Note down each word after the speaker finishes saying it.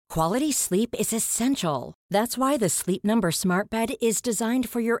Quality sleep is essential. That's why the Sleep Number Smart Bed is designed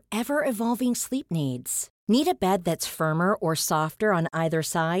for your ever-evolving sleep needs. Need a bed that's firmer or softer on either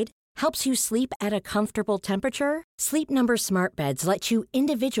side? Helps you sleep at a comfortable temperature? Sleep Number Smart Beds let you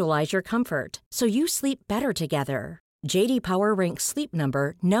individualize your comfort, so you sleep better together. J.D. Power ranks Sleep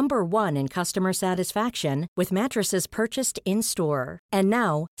Number number 1 in customer satisfaction with mattresses purchased in-store. And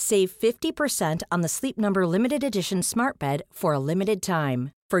now, save 50% on the Sleep Number Limited Edition Smart Bed for a limited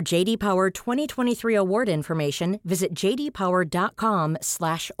time. For J.D. Power 2023 award information, visit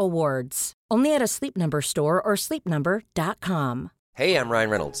jdpower.com/awards. Only at a Sleep Number store or sleepnumber.com. Hey, I'm Ryan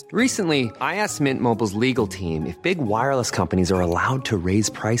Reynolds. Recently, I asked Mint Mobile's legal team if big wireless companies are allowed to raise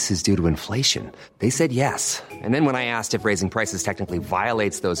prices due to inflation. They said yes. And then when I asked if raising prices technically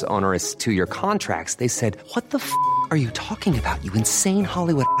violates those onerous 2-year contracts, they said, "What the f*** are you talking about, you insane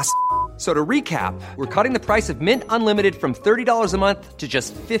Hollywood ass?" So to recap, we're cutting the price of Mint Unlimited from $30 a month to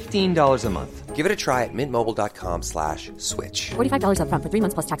just $15 a month. Give it a try at mintmobile.com/switch. $45 up front for 3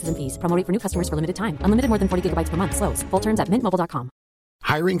 months plus taxes and fees. Promo rate for new customers for limited time. Unlimited more than 40 gigabytes per month. Slows full terms at mintmobile.com.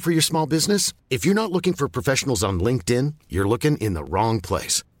 Hiring for your small business? If you're not looking for professionals on LinkedIn, you're looking in the wrong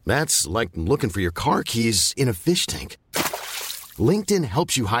place. That's like looking for your car keys in a fish tank. LinkedIn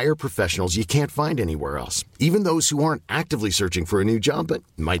helps you hire professionals you can't find anywhere else, even those who aren't actively searching for a new job but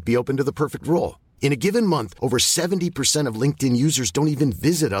might be open to the perfect role. In a given month, over 70% of LinkedIn users don't even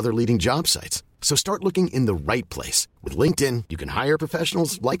visit other leading job sites. So start looking in the right place. With LinkedIn, you can hire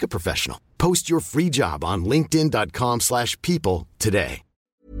professionals like a professional. Post your free job on linkedin.com/people today.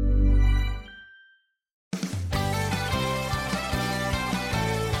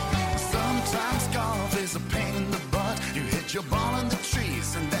 Sometimes golf is a pain in the butt. You hit your ball in the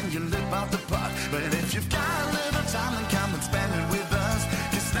trees and then you lip out the putt. But if you've got a little time, then come and spend it with us.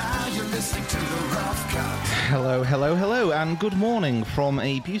 'Cause now you're listening to the Rough Cut. Hello, and good morning from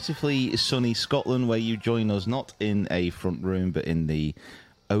a beautifully sunny Scotland, where you join us not in a front room but in the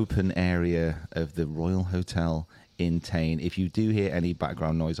open area of the Royal Hotel in Tain. If you do hear any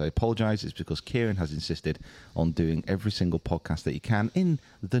background noise, I apologise. It's because Kieran has insisted on doing every single podcast that he can in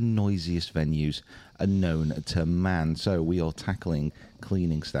the noisiest venues known to man. So we are tackling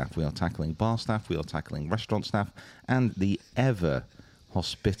cleaning staff, we are tackling bar staff, we are tackling restaurant staff, and the ever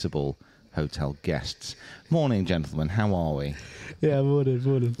hospitable hotel guests. Morning, gentlemen. How are we? Yeah,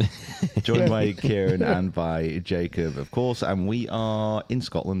 morning. Joined by Kieran and by Jacob, of course, and we are in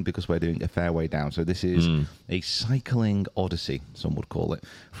Scotland because we're doing a Fairway down. So this is a cycling odyssey, some would call it,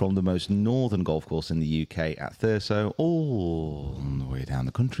 from the most northern golf course in the UK at Thurso, all the way down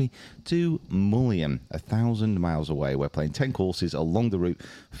the country to Mullion, 1,000 miles away. We're playing 10 courses along the route,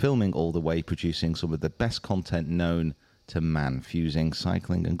 filming all the way, producing some of the best content known to man, fusing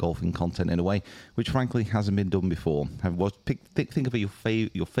cycling and golfing content in a way which frankly hasn't been done before. Think of your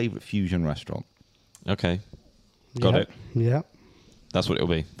favourite fusion restaurant. Okay. Got it. Yeah. That's what it'll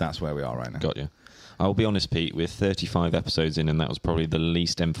be. That's where we are right now. Got you. I'll be honest, Pete, we're 35 episodes in, and that was probably the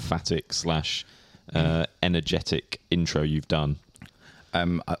least emphatic / energetic intro you've done.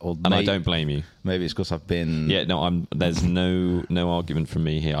 And I don't blame you. Maybe it's because I've been... Yeah, no, there's no argument from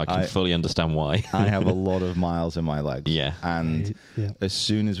me here. I can fully understand why. I have a lot of miles in my legs. Yeah. And as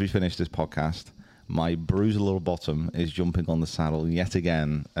soon as we finish this podcast, my bruised little bottom is jumping on the saddle yet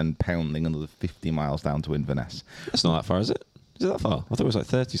again and pounding another 50 miles down to Inverness. That's not that far, is it? Is it that far? I thought it was like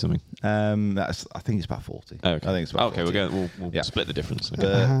 30-something. I think it's about 40. Oh, okay. I think it's about 40. We'll split the difference.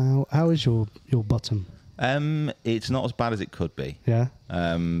 Okay. How is your bottom? It's not as bad as it could be. Yeah.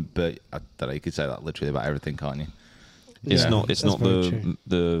 But I don't know, you could say that literally about everything, can't you? It's not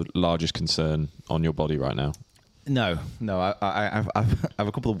the largest concern on your body right now. No. I have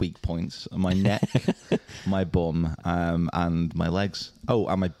a couple of weak points: my neck, my bum, and my legs. Oh,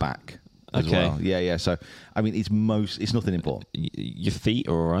 and my back as well. Yeah. So, I mean, it's nothing important. Your feet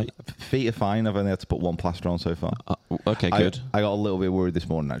are all right? Feet are fine. I've only had to put one plaster on so far. Okay, good. I got a little bit worried this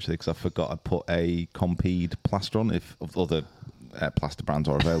morning, actually, because I forgot I'd put a Compeed plaster on, if other plaster brands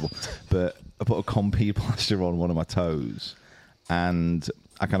are available. But I put a Compeed plaster on one of my toes, and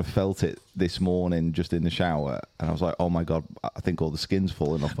I kind of felt it this morning just in the shower, and I was like, oh my God, I think all the skin's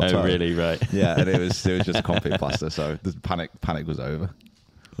falling off my toe. Oh, really? Right. Yeah, and it was just a Compeed plaster, so the panic was over.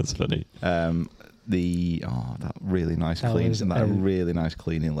 That's funny. That really nice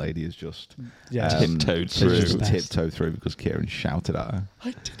cleaning lady is just tiptoed through because Kieran shouted at her.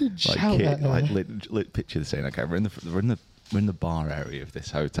 I didn't shout at her. Picture the scene. Okay, we're in the bar area of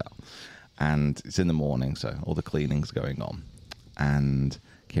this hotel, and it's in the morning, so all the cleaning's going on, and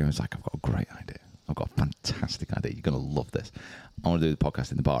Kieran's like, I've got a great idea. I've got a fantastic idea. You're gonna love this. I want to do the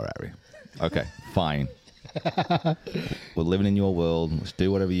podcast in the bar area. Okay, fine. We're living in your world. Let's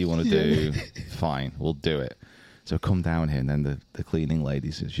do whatever you want to do. Fine, we'll do it. So come down here, and then the cleaning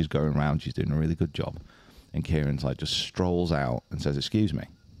lady says she's going around. She's doing a really good job. And Kieran's like just strolls out and says, "Excuse me,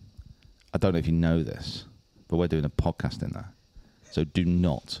 I don't know if you know this, but we're doing a podcast in there. So do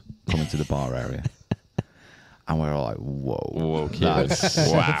not come into the bar area." And we're all like, whoa,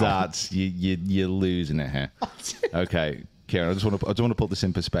 that's you're losing it here. Okay, Kieran, I just want to put this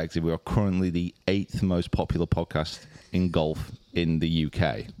in perspective. We are currently the 8th most popular podcast in golf in the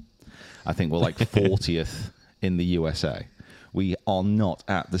UK. I think we're like 40th in the USA. We are not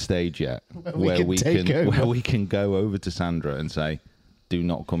at the stage yet where we can go over to Sandra and say, "Do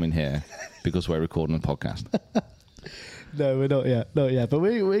not come in here because we're recording a podcast." No, we're not yet. Not yet. But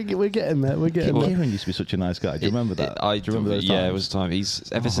we're getting there. We're getting there. Kieran used to be such a nice guy. Do you remember that? Do you remember those times? Yeah, it was time.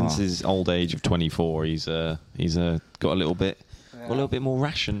 He's ever since his old age of 24. He's got a little bit more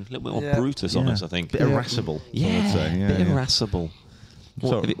ration, a little bit more Brutus on us. I think. Bit irascible. Bit irascible.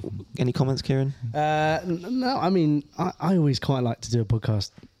 So, any comments, Kieran? No, I mean, I always quite like to do a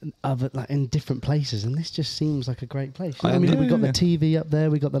podcast in different places, and this just seems like a great place. You know what I mean, we got the TV up there,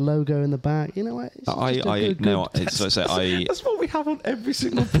 we got the logo in the back. You know what? That's what we have on every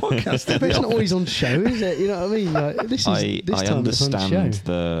single podcast. But it's not always on show, is it? You know what I mean? Like,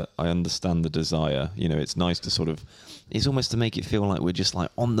 I understand the desire. You know, it's nice to sort of. It's almost to make it feel like we're just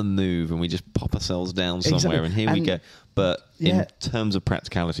like on the move and we just pop ourselves down somewhere and here we go. But in terms of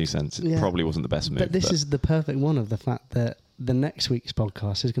practicality sense, it probably wasn't the best move. But this is the perfect one of the fact that the next week's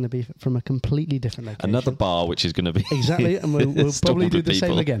podcast is going to be from a completely different location. Another bar, which is going to be exactly, and we'll probably do the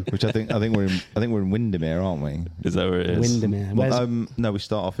same again. Which I think we're in Windermere, aren't we? Is that where it is? Windermere. Well, no, we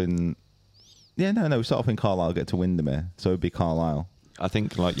start off in. Yeah, no, we start off in Carlisle, get to Windermere, so it'd be Carlisle. I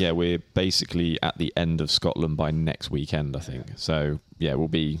think, we're basically at the end of Scotland by next weekend, I think. So, we'll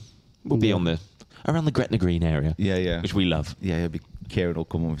be on around the Gretna Green area. Yeah. Which we love. Yeah, Kieran will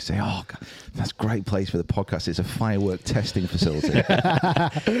come and say, "Oh, God, that's a great place for the podcast. It's a firework testing facility." I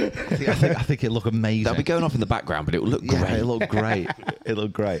think it'll look amazing. That'll be going off in the background, but it will look great. It'll look great. It'll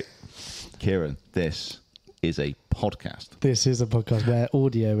look great. Kieran, this is a podcast. This is a podcast where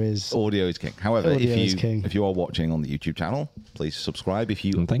audio is king. However, if you are watching on the YouTube channel, please subscribe. If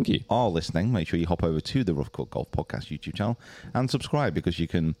you are listening, make sure you hop over to the Rough Cut Golf Podcast YouTube channel and subscribe, because you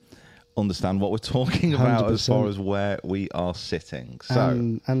can understand what we're talking about 100%. As far as where we are sitting.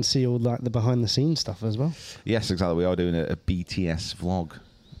 So and see all the behind the scenes stuff as well. Yes, exactly. We are doing a BTS vlog.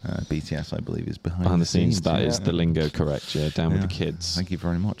 BTS, I believe, is behind the scenes. That is the lingo correct. Yeah, down with the kids. Thank you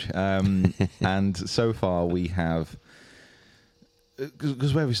very much. And so far we have,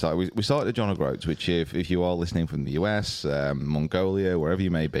 because where we started at John O'Groats, which if you are listening from the US, Mongolia, wherever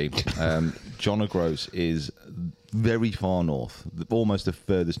you may be, John O'Groats is very far north, almost the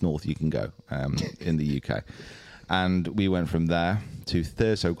furthest north you can go in the UK. And we went from there to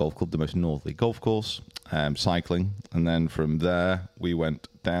Thurso Golf Club, the most northerly golf course, cycling. And then from there, we went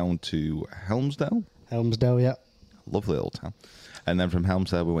down to Helmsdale. Helmsdale, yeah. Lovely little town. And then from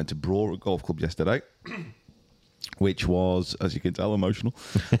Helmsdale, we went to Broad Golf Club yesterday, which was, as you can tell, emotional.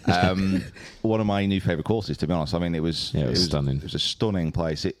 One of my new favourite courses, to be honest. I mean, it was stunning. It was a stunning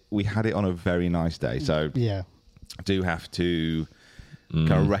place. We had it on a very nice day. So I do have to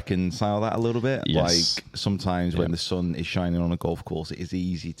kind of reconcile that a little bit. Yes. Like sometimes when the sun is shining on a golf course, it is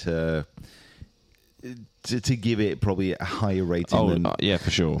easy to give it probably a higher rating. For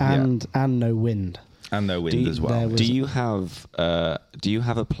sure. And no wind. And no wind as well. Do you have a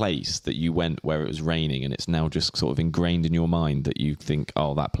place that you went where it was raining and it's now just sort of ingrained in your mind that you think,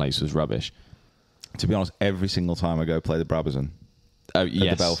 oh, that place was rubbish? To be honest, every single time I go play the Brabazon. Oh,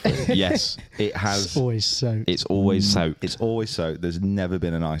 yes. The Belfry. Yes. It has. It's always soaked. It's always soaked. It's always soaked. There's never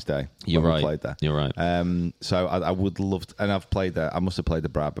been a nice day. You're right. I played there. You're right. So I would love to, and I've played there. I must have played the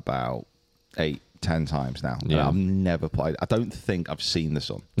Brab about 8-10 times now. Yeah. I've never played. I don't think I've seen the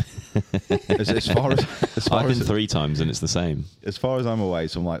sun. as far as I've been 3 times and it's the same. As far as I'm aware,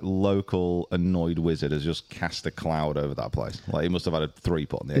 some local annoyed wizard has just cast a cloud over that place. He must have had a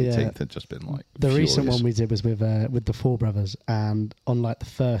 3-putt on the 18th and just been The furious. recent one we did was with the Four Brothers, and on the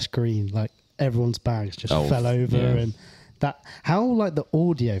first green, everyone's bags just fell over, and that the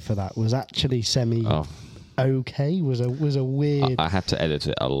audio for that was actually okay. Was a weird. I had to edit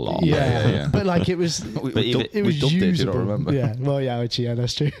it a lot. Yeah. But it was. It was dubbed usable. it, you don't remember. Yeah. Well, actually,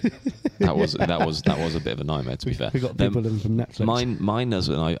 that's true. That was a bit of a nightmare, to be fair. We got people in from Netflix. Mine as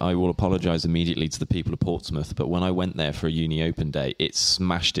I will apologise immediately to the people of Portsmouth, but when I went there for a uni open day, it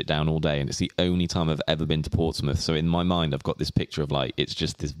smashed it down all day, and it's the only time I've ever been to Portsmouth. So in my mind, I've got this picture of it's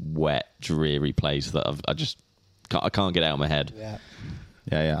just this wet, dreary place that I can't get out of my head. Yeah.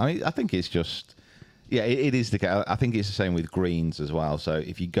 Yeah. I mean, I think it's just. Yeah, it is the case. I think it's the same with greens as well. So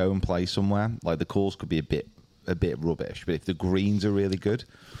if you go and play somewhere, like the course could be a bit rubbish, but if the greens are really good,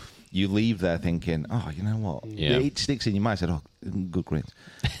 you leave there thinking, oh, you know what? Yeah. It sticks in your mind. Said, oh, good greens.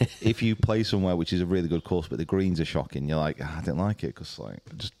 If you play somewhere which is a really good course, but the greens are shocking, you're like, I didn't like it because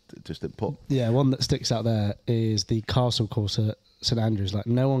just didn't put. Yeah, one that sticks out there is the Castle course at St Andrews. Like,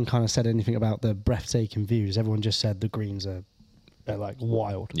 no one kind of said anything about the breathtaking views. Everyone just said the greens are like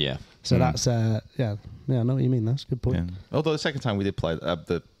wild. Yeah. So that's I know what you mean. That's a good point. Yeah. Although the second time we did play,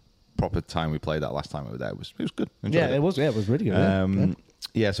 the proper time we played that last time we were there, it was good. Yeah, it was really good.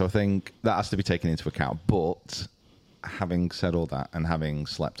 Yeah, so I think that has to be taken into account. But having said all that and having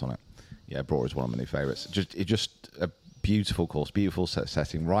slept on it, yeah, Brora is one of my new favourites. Just a beautiful course, beautiful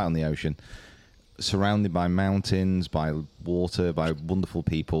setting right on the ocean, surrounded by mountains, by water, by wonderful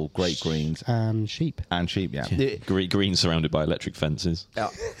people, great greens. And sheep. Yeah. Green surrounded by electric fences.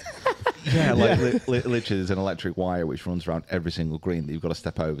 Yeah, literally there's an electric wire which runs around every single green that you've got to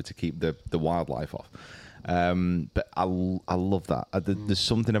step over to keep the wildlife off. But I love that. There's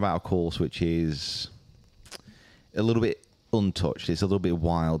something about a course which is a little bit untouched. It's a little bit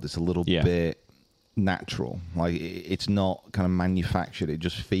wild. It's a little bit natural. Like, it's not kind of manufactured. It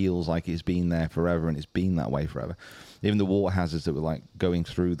just feels like it's been there forever, and it's been that way forever. Even the water hazards that were like going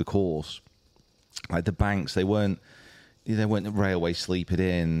through the course, like the banks, they weren't railway sleeping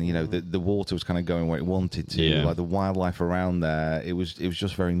in. You know, the water was kind of going where it wanted to. Yeah. Like the wildlife around there, it was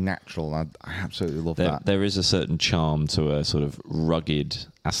just very natural. I absolutely love that. There is a certain charm to a sort of rugged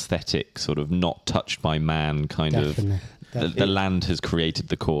aesthetic, sort of not touched by man kind Definitely. of. The land has created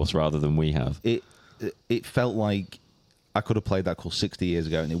the course rather than we have. It felt like I could have played that course 60 years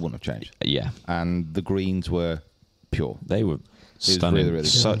ago and it wouldn't have changed. Yeah. And the greens were pure. They were stunning. Really, really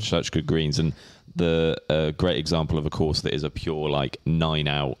such good greens. And the great example of a course that is a pure, like, 9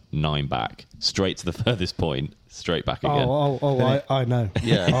 out, 9 back, straight to the furthest point, straight back again. I know.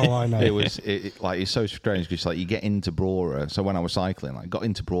 Yeah. I know. It's so strange because, like, you get into Brora. So when I was cycling, I got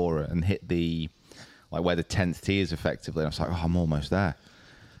into Brora and hit where the 10th tee is effectively. And I was like, oh, I'm almost there.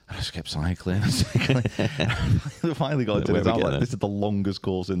 I just kept cycling. I finally got into it. This is the longest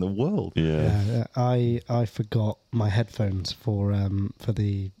course in the world. Yeah. I forgot my headphones for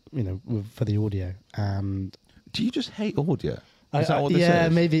the audio. And do you just hate audio? Is that what this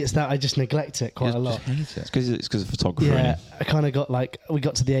is? Maybe it's that I just neglect it quite a lot. Just hate it. It's because of photography. Yeah, I kind of got we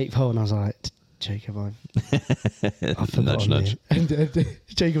got to the 8th hole and I was like, Jacob, I've forgotten nudge. And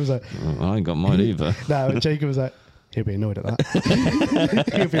Jacob was like, I ain't got mine either. No, Jacob was like, he'll be annoyed at that.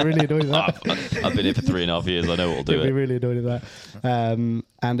 He'll be really annoyed at that. I've been here for 3.5 years. I know what'll do He'll be really annoyed at that.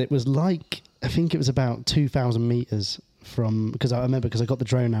 And it was like, I think it was about 2,000 meters from, because I got the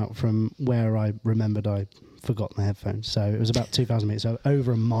drone out from where I remembered I forgot my headphones. So it was about 2,000 meters, so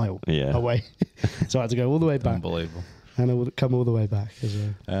over a mile away. So I had to go all the way back. Unbelievable. And I would come all the way back as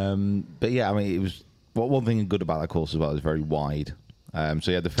well. But yeah, I mean, it was one thing good about that course as well. It was very wide. So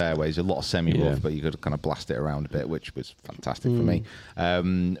you had the fairways, a lot of semi-rough, but you could kind of blast it around a bit, which was fantastic for me.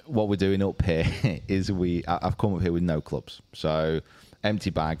 What we're doing up here is I've come up here with no clubs. So empty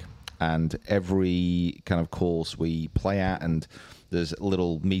bag, and every kind of course we play at, and there's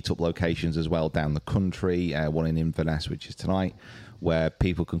little meet-up locations as well down the country, one in Inverness, which is tonight, where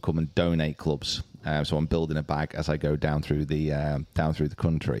people can come and donate clubs. So I'm building a bag as I go down through the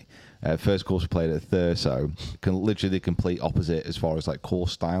country. First course we played at Thurso, literally the complete opposite as far as like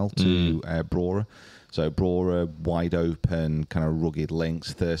course style to Brora. So Brora, wide open, kind of rugged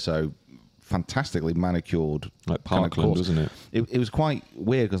links. Thurso, fantastically manicured, like Parkland, wasn't it? It was quite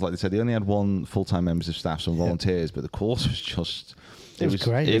weird because, like they said, they only had one full-time members of staff, some volunteers, but the course was just. It was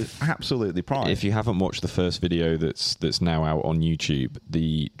great. It was absolutely prime. If you haven't watched the first video that's now out on YouTube,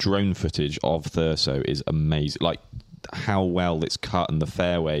 the drone footage of Thurso is amazing. Like how well it's cut and the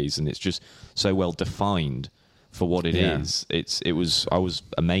fairways, and it's just so well defined for what it is. I was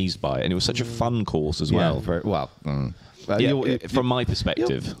amazed by it, and it was such a fun course as well. Very well. From my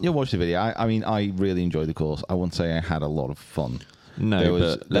perspective, you'll watch the video. I mean, I really enjoyed the course. I won't say I had a lot of fun. No,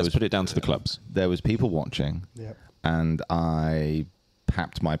 but let's put it down to the clubs. There was people watching, and I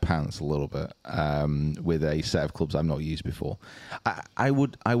papped my pants a little bit with a set of clubs I've not used before. I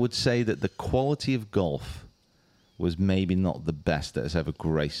would say that the quality of golf was maybe not the best that has ever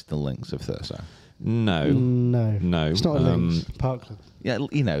graced the links of Thurso. No. It's not a links. Parkland. Yeah,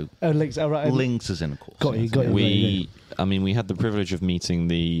 you know. Oh, links. Oh, right. Links as in a course. Got you. We had the privilege of meeting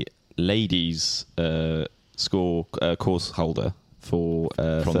the ladies' course holder for from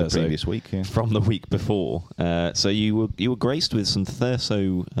Thurso, the previous week, from the week before. So you were graced with some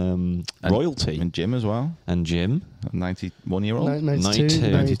Thurso royalty, and Jim as well, and Jim, 91-year-old,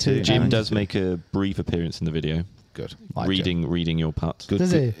 92. Jim does make a brief appearance in the video. Good, reading your putt. Good,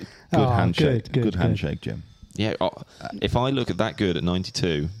 does he? Good handshake. Good handshake, Jim. Yeah. If I look at that good at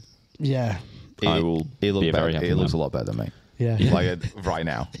 92, yeah, I will be very happy. He looks a lot better than me. Yeah. Like right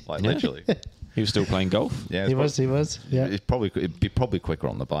now, like literally. He was still playing golf. Yeah, he was. Yeah, it'd be probably quicker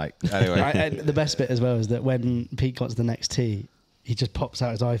on the bike. Anyway, the best bit as well is that when Pete got to the next tee, he just pops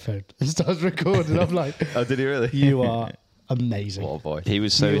out his iPhone and starts recording. I'm like, oh, did he really? You are amazing. What a boy. He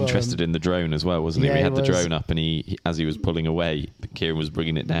was so interested in the drone as well, wasn't he? Yeah, We had the drone up, and he, as he was pulling away, Kieran was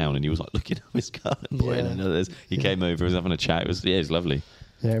bringing it down, and he was like looking at his car and pointing at others. He came over, was having a chat. It was lovely.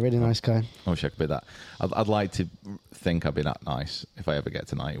 Yeah, really nice guy. I wish I could be that. I'd like to think I'd be that nice if I ever get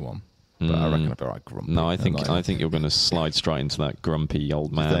to 91. But I reckon I'd be right grumpy. No, I think you're going to slide straight into that grumpy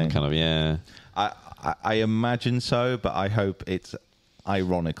old man kind of. Yeah. I imagine so, but I hope it's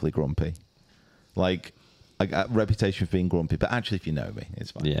ironically grumpy. Like, I got a reputation for being grumpy, but actually, if you know me, it's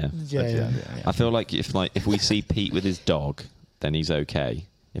fine. Yeah. I feel like if we see Pete with his dog, then he's okay.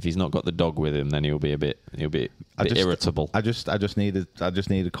 If he's not got the dog with him, then he'll be a bit irritable. I just need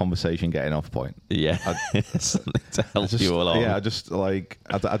a conversation getting off point. Yeah, something to help you all on. Yeah,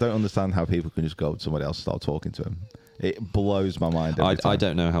 I don't understand how people can just go up to somebody else and start talking to them. It blows my mind. I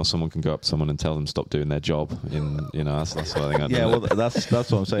don't know how someone can go up to someone and tell them stop doing their job. That's what I think. Yeah, well, that's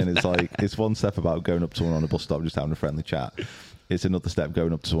what I'm saying. It's like it's one step about going up to someone on a bus stop just having a friendly chat. It's another step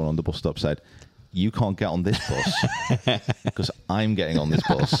going up to someone on the bus stop said, "You can't get on this bus because I'm getting on this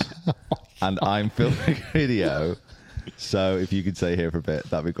bus and I'm filming a video. So if you could stay here for a bit,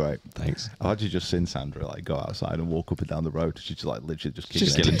 that'd be great." Thanks. I've actually just seen Sandra go outside and walk up and down the road. She's just literally just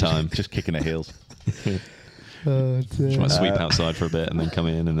killing time, just kicking her heels. She might sweep outside for a bit and then come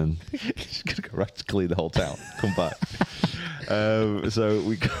in and then she's gonna go right to clean the whole town. Come back. So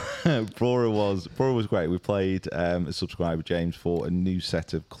we Brora was great. We played a subscriber James for a new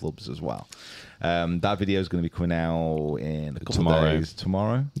set of clubs as well. That video is going to be coming out in a couple of days.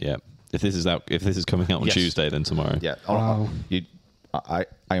 Tomorrow. Yeah. If this is coming out on Tuesday, then tomorrow. Yeah. Wow. I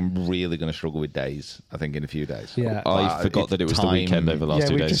am really going to struggle with days, I think, in a few days. Yeah. I forgot that it was the weekend over the last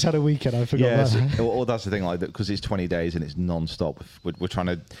 2 days. Yeah, we just had a weekend. I forgot that. Well, that's the thing, like, because it's 20 days and it's non-stop. We're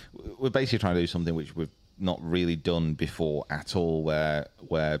basically trying to do something which we've not really done before at all, where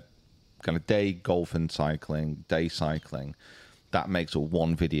kind of day golf and cycling, day cycling, that makes a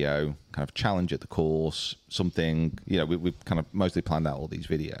one video kind of challenge at the course, something, we've kind of mostly planned out all these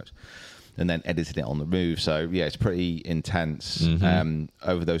videos and then edited it on the move. So yeah, it's pretty intense.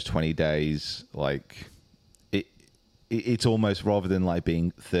 Over those 20 days, like it's almost, rather than like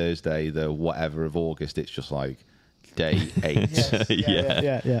being Thursday the whatever of August, it's just like day 8.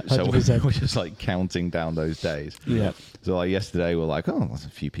 Yeah. So we're just like counting down those days. Yeah. So like yesterday we're like, oh, there's a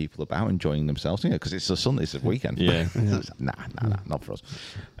few people about enjoying themselves, because it's a Sunday, it's a weekend. Yeah. Nah, not for us.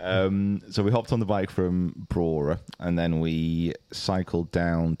 So we hopped on the bike from Brora and then we cycled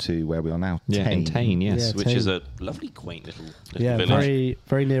down to where we are now. Yeah, Tain. in Tain, yes, which Tain. is a lovely, quaint little village. very,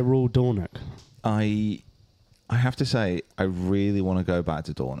 very near Raw Dornoch. I have to say, I really want to go back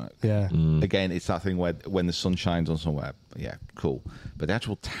to Dornoch. Yeah. Again, it's that thing where when the sun shines on somewhere, yeah, cool. But the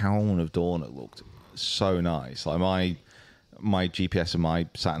actual town of Dornoch looked so nice. Like my GPS and my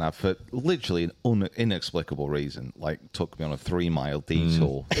sat nav, for literally an inexplicable reason, like took me on a 3-mile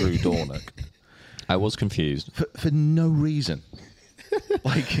detour through Dornoch. I was confused for no reason.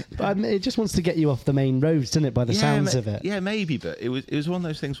 But it just wants to get you off the main roads, doesn't it? By the sounds of it. Yeah, maybe. But it was one of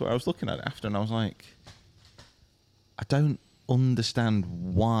those things where I was looking at it after, and I was like, I don't understand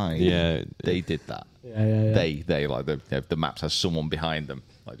why they did that. Yeah. They like the maps has someone behind them.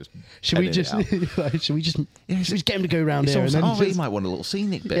 Like just should we just get him to go around here? And then he might want a little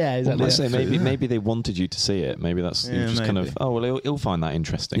scenic bit. Yeah, exactly. I say maybe they wanted you to see it. Maybe that's just kind of. Oh well, he'll find that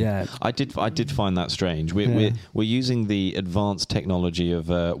interesting. Yeah, I did find that strange. We're using the advanced technology of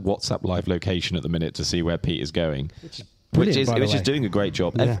WhatsApp live location at the minute to see where Pete is going. Which is doing a great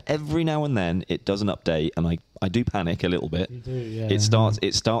job. Yeah. Every now and then it does an update, and I do panic a little bit. You do, yeah.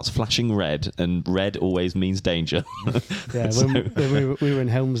 It starts flashing red, and red always means danger. Yeah, when we were in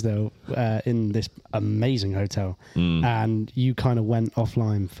Helmsdale in this amazing hotel, and you kind of went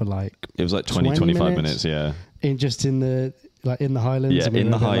offline for it was like 25 minutes. Yeah, in the Highlands. Yeah,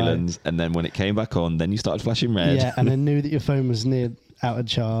 in the Highlands, and then when it came back on, then you started flashing red. Yeah, and then knew that your phone was out of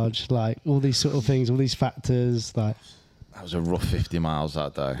charge. Like all these sort of things, all these factors. Like that was a rough 50 miles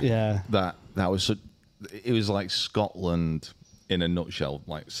that day. Yeah, that was. It was like Scotland in a nutshell.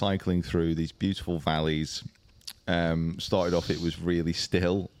 Like cycling through these beautiful valleys, Started off, it was really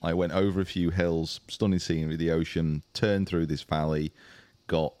still. I went over a few hills, stunning scenery, the ocean, turned through this valley,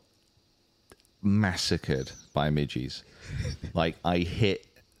 got massacred by midges. Like, I hit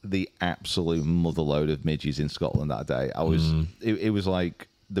the absolute motherload of midges in Scotland that day. I was, it was like,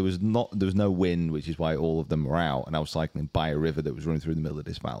 there was no wind, which is why all of them were out, and I was cycling by a river that was running through the middle of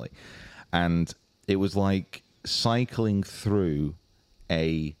this valley, and it was like cycling through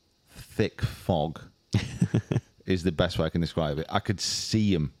a thick fog is the best way I can describe it. I could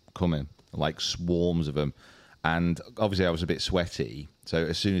see them coming, like swarms of them, and obviously I was a bit sweaty, so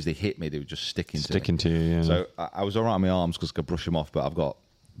as soon as they hit me, they were just sticking to you. Yeah. So I was all right on my arms because I could brush them off, but I've got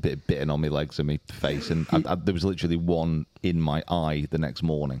a bit of bitten on my legs and my face, and there was literally one in my eye the next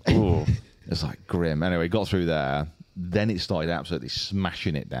morning. Ooh. It's like grim. Anyway, got through there. Then it started absolutely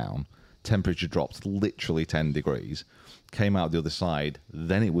smashing it down. Temperature dropped literally 10 degrees. Came out the other side.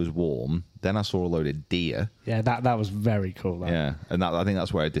 Then it was warm. Then I saw a load of deer. Yeah, that was very cool. That. Yeah, and I think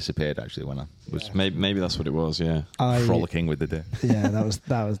that's where I disappeared actually when I was maybe that's what it was. Yeah, frolicking with the deer. Yeah, that was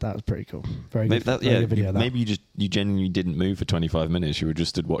pretty cool. Very good. Very good video. Maybe you genuinely didn't move for 25 minutes. You were just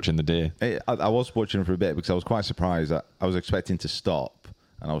stood watching the deer. I was watching for a bit because I was quite surprised. I was expecting to stop,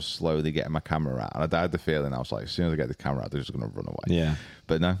 and I was slowly getting my camera out. And I had the feeling, I was like, as soon as I get the camera out, they're just going to run away. Yeah.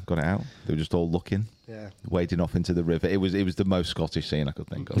 But no, got it out. They were just all looking, wading off into the river. It was the most Scottish scene I could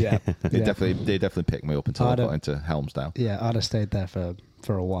think of. Yeah. They definitely picked me up until I got into Helmsdale. Yeah, I'd have stayed there for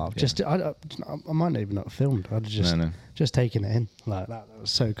a while. Yeah. I might even not have filmed. I'd have just taken it in. Like that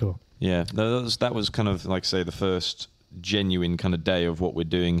was so cool. Yeah, that was kind of, like, say, the first genuine kind of day of what we're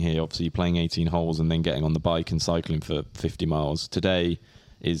doing here. Obviously, playing 18 holes and then getting on the bike and cycling for 50 miles. Today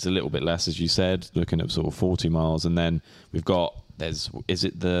is a little bit less, as you said, looking at sort of 40 miles, and then we've got is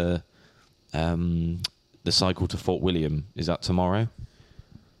it the cycle to Fort William? Is that tomorrow?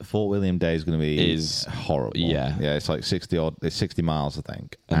 Fort William Day is going to be horrible. Yeah, it's like 60 miles, I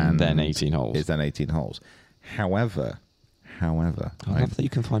think, and then 18 holes. It's then 18 holes. However, I love that you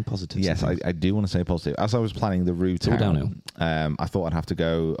can find positives. Yes, I do want to say positive. As I was planning the route all downhill. I thought I'd have to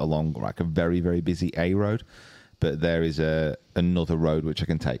go along like a very, very busy A road, but there is another road which I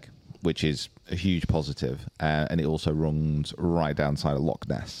can take, which is a huge positive, and it also runs right downside of Loch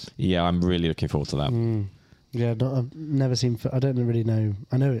Ness. Yeah, I'm really looking forward to that. Yeah, I've never seen. I don't really know.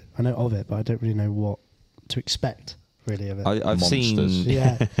 I know of it, but I don't really know what to expect. Really, of it. I've seen.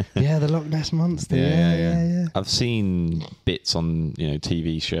 The Loch Ness monster. Yeah. I've seen bits on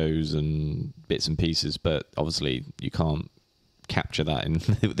TV shows and bits and pieces, but obviously you can't capture that in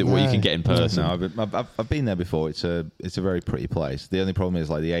what you can get in person. No, I've been there before. It's a very pretty place. The only problem is,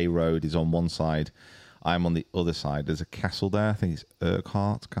 like, the A road is on one side, I'm on the other side. There's a castle there. I think it's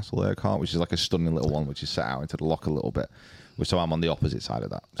Castle Urquhart, which is like a stunning little one, which is set out into the loch a little bit. So I'm on the opposite side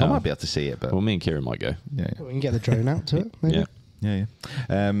of that. So I might be able to see it. But me and Kieran might go. Yeah. Well, we can get the drone out to it. Maybe. Yeah.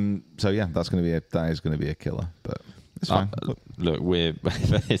 So yeah, that is going to be a killer. But it's fine. Look,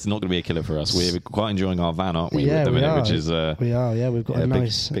 it's not going to be a killer for us. We're quite enjoying our van, aren't we? At the minute, which is we are. Yeah, we've got a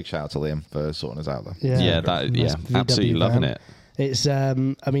nice big shout out to Liam for sorting us out there. Nice absolutely loving it. It's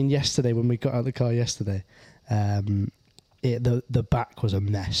yesterday when we got out of the car yesterday, the back was a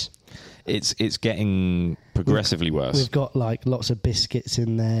mess. It's getting progressively worse. We've got like lots of biscuits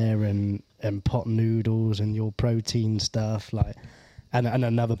in there and pot noodles and your protein stuff, like, and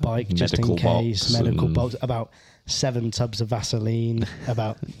another bike just in case. Medical box. About 7 tubs of Vaseline,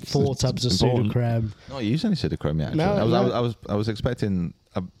 about 4 tubs of Sudocrem. Not using any Sudocrem yet. No. I was expecting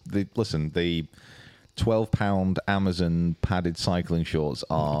the £12 Amazon padded cycling shorts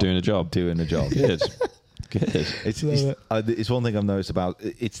are doing a job. Good. Good. It's one thing I've noticed about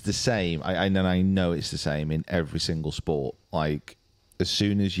it's the same. I know it's the same in every single sport. Like, as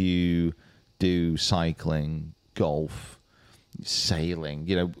soon as you do cycling, golf, sailing,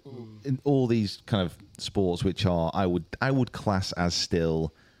 in all these kind of sports which are I would class as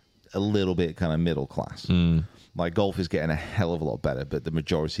still a little bit kind of middle class. Like, golf is getting a hell of a lot better, but the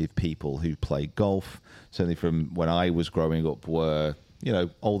majority of people who play golf, certainly from when I was growing up, were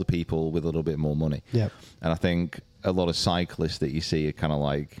older people with a little bit more money. Yeah. And I think a lot of cyclists that you see are kind of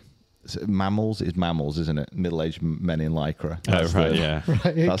like mammals, isn't it? Middle-aged men in lycra. That's right, yeah.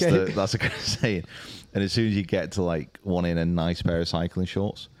 Right, okay. That's a good saying. And as soon as you get to like wanting a nice pair of cycling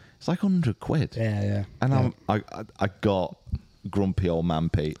shorts, it's like £100. Yeah. And I got grumpy old man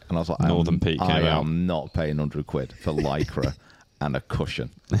Pete, and I was like, Northern Pete, I am not paying £100 for lycra and a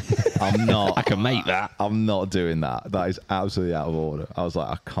cushion. I'm not. I can make that. I'm not doing that. That is absolutely out of order. I was like,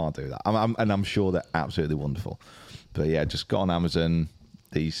 I can't do that. I'm sure they're absolutely wonderful. But yeah, just got on Amazon.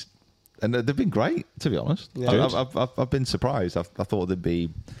 And they've been great, to be honest. Yeah. I've been surprised. I thought they'd be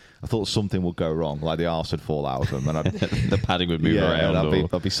I thought something would go wrong, like the arse would fall out of them, and the padding would move around.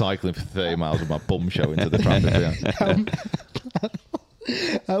 I'd be cycling for 30 miles with my bum showing to the traffic.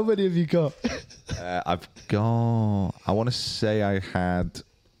 How many have you got? I've got. I want to say I had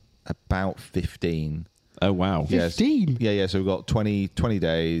about 15. Oh wow! 15. Yeah. So we've got 20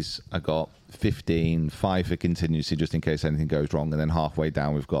 days. I got 15, 5 for contingency just in case anything goes wrong, and then halfway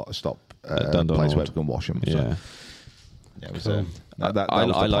down we've got a stop place where we can wash them. Yeah. So, yeah, it was. Cool.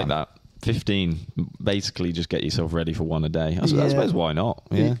 I like that. 15. Basically, just get yourself ready for one a day. I suppose why not?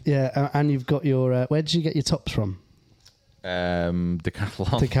 Yeah. Yeah, and you've got your. Where did you get your tops from?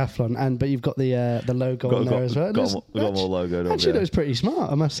 Decathlon, but you've got the logo on there as well. Got more logo. Actually, that was pretty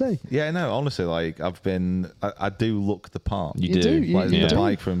smart, I must say. Yeah, no, honestly, like I do look the part. You do. Like the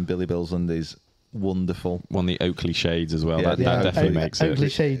bike from Billy Billsland is wonderful. One of the Oakley shades as well. Yeah, that definitely makes it. Oakley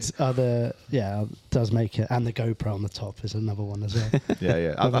shades are does make it, and the GoPro on the top is another one as well.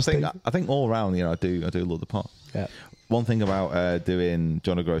 Yeah. I think all around, I do look the part. Yeah. One thing about doing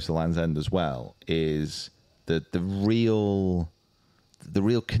John O'Groats to Land's End as well is the real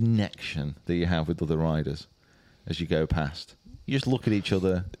connection that you have with other riders as you go past. You just look at each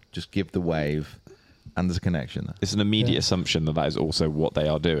other, just give the wave, and there's a connection there. It's an immediate assumption that is also what they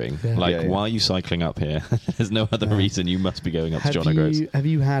are doing. Yeah. Why are you cycling up here? There's no other reason you must be going up to John O'Groats. Have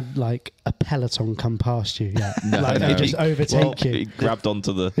you had like a peloton come past you yet? No, they just overtake you. He grabbed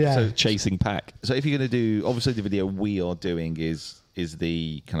onto the chasing pack. So if you're going to do, obviously the video we are doing is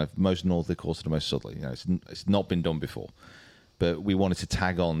the kind of most northerly course to the most southerly. It's not been done before. But we wanted to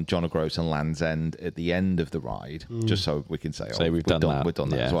tag on John O'Groats and Land's End at the end of the ride, just so we can say we've done that. We've done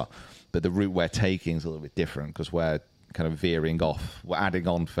that as well. But the route we're taking is a little bit different because we're kind of veering off. We're adding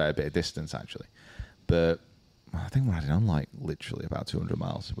on a fair bit of distance, actually. But I think we're adding on like literally about 200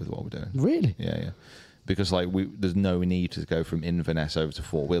 miles with what we're doing. Really? Yeah. Because there's no need to go from Inverness over to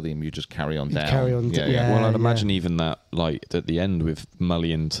Fort William. You just carry on down. Well, I'd imagine even that, like at the end with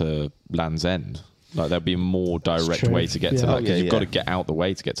Mullion to Land's End, like there'll be a more direct way to get to that because you've got to get out the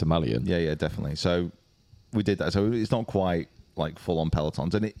way to get to Mullion. Yeah, definitely. So we did that. So it's not quite like full on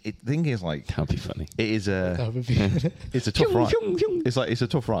pelotons, and the thing is like that'd be funny. It is it's a tough ride. It's a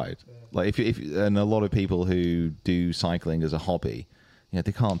tough ride. Like if and a lot of people who do cycling as a hobby,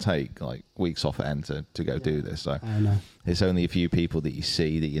 they can't take like weeks off at end to go do this. So I know. It's only a few people that you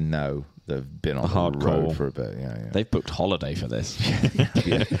see that that have been on the road for a bit. Yeah. They've booked holiday for this.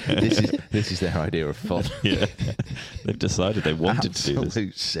 This is their idea of fun. Yeah, they've decided they wanted to do this.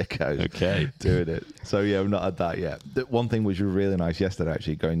 Absolute sickos. Okay, doing it. So yeah, I've not had that yet. The one thing which was really nice yesterday,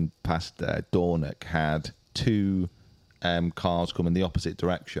 actually, going past Dornoch, had 2 cars come in the opposite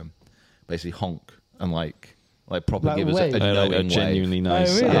direction, basically honk and like probably give us a knowing genuinely wave.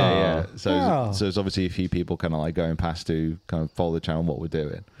 nice. Oh, really? Yeah. So there's obviously a few people kind of like going past to kind of follow the channel on what we're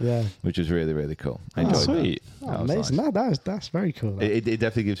doing. Yeah, which is really, really cool. I enjoyed sweet. That. Oh, amazing. Nice. That's very cool. It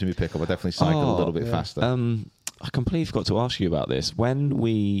definitely gives me a pick up. I definitely cycle a little bit faster. I completely forgot to ask you about this. When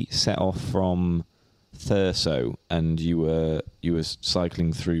we set off from Thurso and you were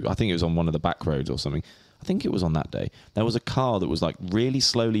cycling through, I think it was on one of the back roads or something. I think it was on that day. There was a car that was like really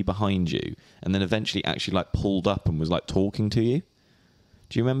slowly behind you and then eventually actually like pulled up and was like talking to you.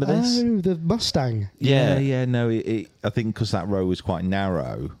 Do you remember this? Oh, the Mustang. Yeah. No, I think because that road was quite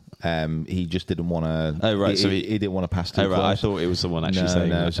narrow, he just didn't want to. Oh right, so he didn't want to pass too close. I thought it was someone actually saying.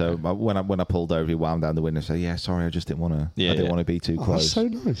 No. That. So when I pulled over, he wound down the window and said, "Yeah, sorry, I just didn't want to. I didn't want to be too close." That's so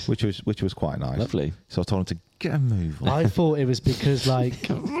nice. Which was quite nice. Lovely. So I told him to get a move on. I thought it was because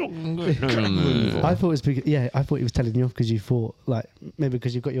like. I thought it was because I thought he was telling you off because you thought like maybe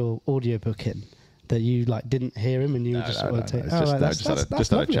because you've got your audio book in. That you like didn't hear him and you just sort of take.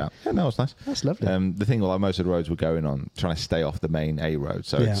 Just had a chat. Yeah, no, it's nice. That's lovely. The thing, like most of the roads we're going on, trying to stay off the main A road,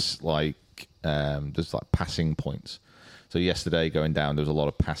 so it's like there's like passing points. So yesterday going down, there was a lot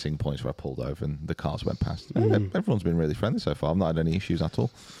of passing points where I pulled over and the cars went past. Everyone's been really friendly so far. I've not had any issues at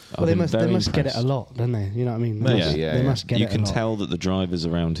all. Well, they must get it a lot, don't they? You know what I mean? They must get it a lot. You can tell that the drivers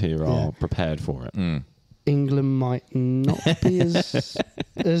around here are prepared for it. Mm. England might not be as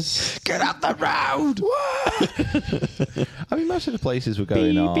get up the road. I mean, most of the places we're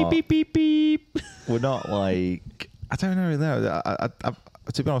going beep. We're not like I don't know. I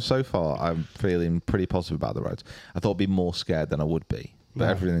to be honest, so far I'm feeling pretty positive about the roads. I thought I'd be more scared than I would be, but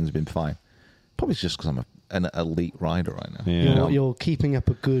everything's been fine. Probably just because I'm an elite rider right now. Yeah. You're keeping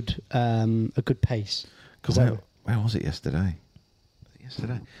up a good pace. Where was it yesterday?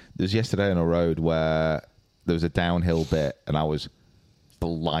 There was yesterday on a road where there was a downhill bit and I was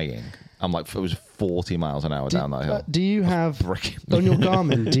flying. I'm like, it was 40 miles an hour down that hill. Do you have on your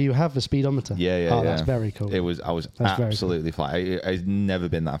Garmin? Do you have a speedometer? Yeah. Oh, that's very cool. I was absolutely flying. I've never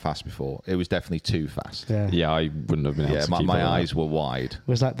been that fast before. It was definitely too fast. Yeah, I wouldn't have been able to keep my up eyes were wide. It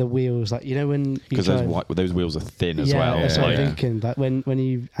was like the wheels, like, you know, when because those wheels are thin as well. That's what I'm thinking. Like when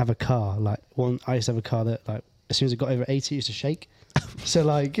you have a car, like I used to have a car that, like, as soon as it got over 80, it used to shake. So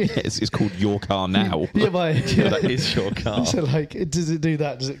like, it's called your car now. That is your car. So like, does it do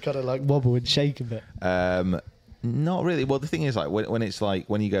that? Does it kind of like wobble and shake a bit? Not really. Well, the thing is, like, when it's like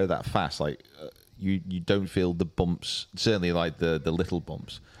when you go that fast, like you don't feel the bumps. Certainly, like the little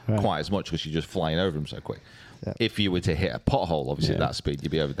bumps quite as much because you're just flying over them so quick. Yeah. If you were to hit a pothole, obviously at that speed,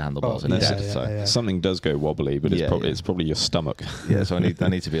 you'd be over the handlebars and dead. Something does go wobbly, but it's probably your stomach. Yeah, so I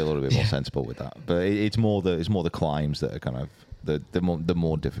need to be a little bit more sensible with that. But it's more the climbs that are kind of the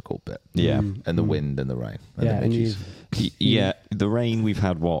more difficult bit. Yeah, and the wind and the rain. And the rain. We've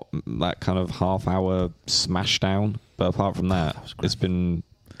had that kind of half-hour smashdown, but apart from that, it's been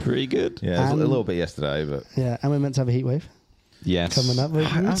pretty good. Yeah, a little bit yesterday, but and we're meant to have a heat wave. Yes, coming up.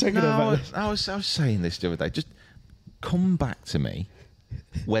 I was saying this the other day. Just come back to me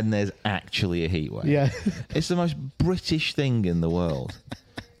when there's actually a heat wave. Yeah, it's the most British thing in the world.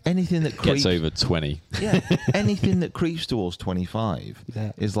 Anything that gets over 20. Yeah, anything that creeps towards 25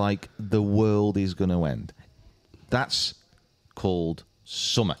 is like the world is going to end. That's called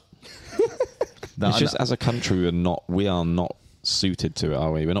summer. It's just as a country we are not suited to it,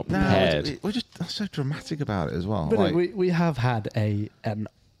 are we? We're not prepared. No, we're just so dramatic about it as well. But we have had an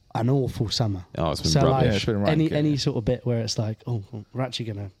awful summer. Oh, it's been rubbish. Like, it's been rank, any sort of bit where it's like, oh, we're actually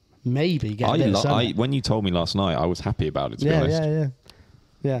going to maybe get a bit of summer. When you told me last night, I was happy about it, to be honest.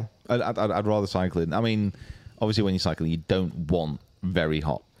 Yeah. I'd rather cycle in. I mean, obviously, when you're cycling, you don't want very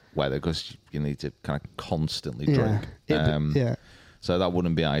hot weather because you need to kind of constantly drink. So that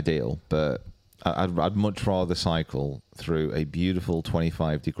wouldn't be ideal. But I'd much rather cycle through a beautiful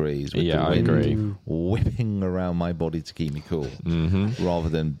 25 degrees with the wind whipping around my body to keep me cool, rather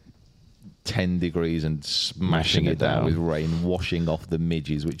than 10 degrees and smashing it down with rain washing off the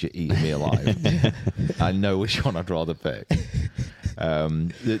midges which are eating me alive. I know which one I'd rather pick.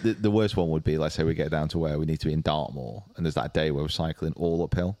 The worst one would be, let's say we get down to where we need to be in Dartmoor and there's that day where we're cycling all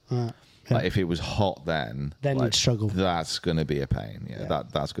uphill. Like if it was hot then like, you'd struggle. That's going to be a pain.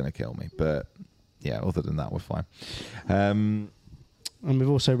 That's going to kill me. But other than that, we're fine. And we've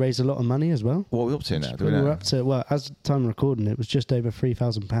also raised a lot of money as well. What are we up to now? We're up to, well, as the time of recording, it was just over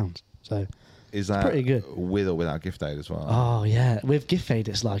 £3,000. So is that pretty good with or without gift aid as well? Oh yeah, with gift aid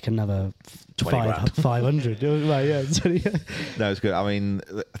it's like another 500. Right, yeah. No, it's good. I mean,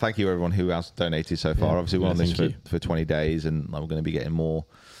 thank you everyone who has donated so far. Obviously, we're on this for 20 days, and we're going to be getting more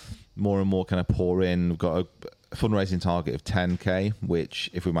and more kind of pour in. We've got a fundraising target of 10k, which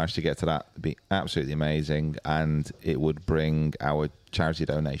if we manage to get to that, would be absolutely amazing, and it would bring our charity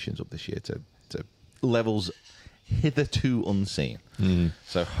donations up this year to levels hitherto unseen.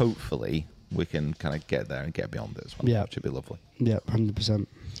 So hopefully we can kind of get there and get beyond it as well, which would be lovely. Yeah, 100%.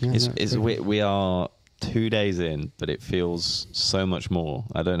 We are 2 days in, but it feels so much more.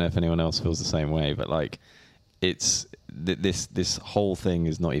 I don't know if anyone else feels the same way, but like it's this whole thing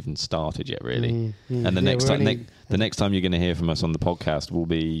is not even started yet, really. And the next time you're going to hear from us on the podcast will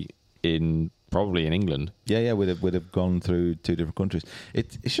be probably in England. Yeah, we'd have gone through 2 different countries.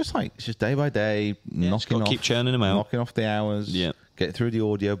 It's just day by day, knocking off, keep churning them out, knocking off the hours. Yeah, get through the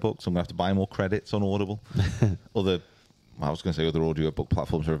audiobooks. I'm gonna have to buy more credits on Audible. I was going to say other audiobook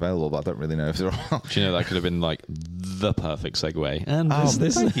platforms are available, but I don't really know if there are. Do you know that could have been like the perfect segue? And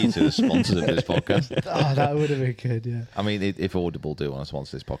thank you to the sponsors of this podcast. That would have been good. Yeah. I mean, if Audible do want to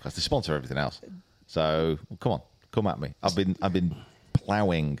sponsor this podcast, they sponsor everything else. So come at me. I've been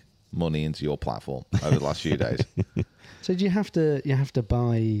ploughing money into your platform over the last few days. So do you have to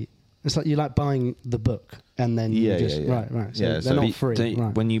buy? It's like you like buying the book and then right. So they're not free.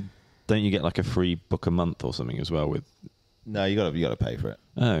 Don't you get like a free book a month or something as well with? No, you got to pay for it.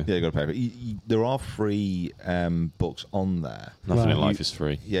 Oh, yeah, you got to pay for it. There are free books on there. Nothing in life is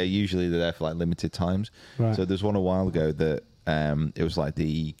free. Yeah, usually they're there for like limited times. Right. So there's one a while ago that it was like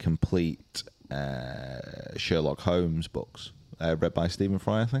the complete Sherlock Holmes books, read by Stephen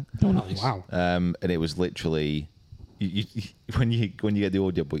Fry, I think. Oh, nice! Wow. And it was literally when you get the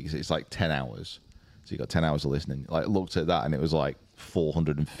audiobook, it's like 10 hours. So you got 10 hours of listening. Like looked at that and it was like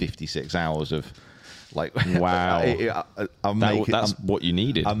 456 hours of. Like wow, that's what you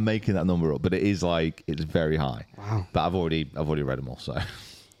needed. I'm making that number up, but it is like it's very high. Wow! But I've already read them all, so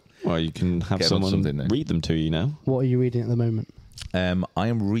well, you can have someone read them to you now. What are you reading at the moment? I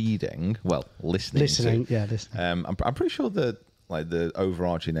am reading, listening. Listening. I'm pretty sure that like the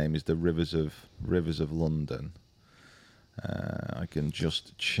overarching name is the Rivers of London. I can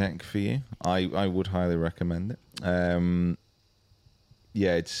just check for you. I would highly recommend it.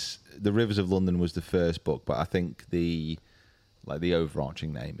 It's the Rivers of London was the first book, but I think the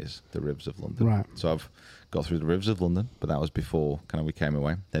overarching name is the Rivers of London. Right. So I've got through the Rivers of London, but that was before kind of we came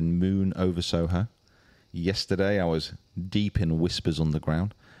away. Then Moon over Soho. Yesterday I was deep in Whispers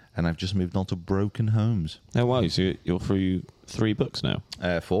Underground, and I've just moved on to Broken Homes. Oh wow! So you're through 3 books now.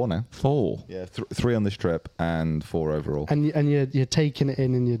 4 now. 4. Yeah, 3 on this trip and 4 overall. And you're taking it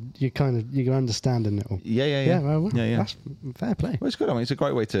in, and you're understanding it all. Yeah. Well, yeah. That's fair play. Well, it's good. I mean, it's a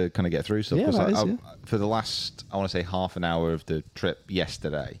great way to kind of get through stuff. Yeah, that is, For the last, I want to say, half an hour of the trip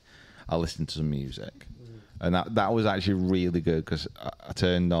yesterday, I listened to some music. And that was actually really good because I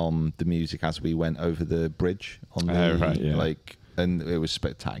turned on the music as we went over the bridge on the and it was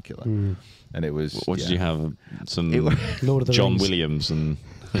spectacular. And it was. What did you have? Some Lord of the John Rings. Williams and.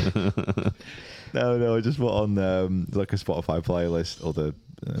 No, I just put on like a Spotify playlist, or the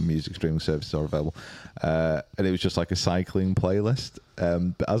music streaming services are available, and it was just like a cycling playlist.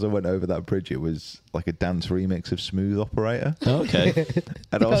 But as I went over that bridge, it was like a dance remix of Smooth Operator. Oh, okay.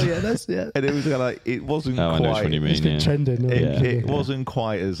 And I was, and it was like it wasn't I know quite. what you mean. It's been trending. It wasn't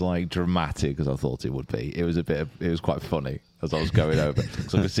quite as like dramatic as I thought it would be. It was it was quite funny as I was going over,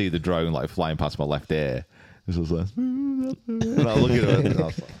 so I could see the drone like flying past my left ear. It was like, and I was looking at it, and I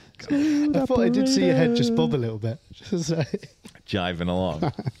was like, I thought I did see your head just bob a little bit. jiving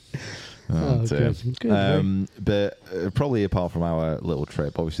along. Good. But probably apart from our little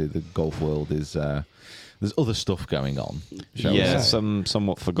trip, obviously the golf world is there's other stuff going on.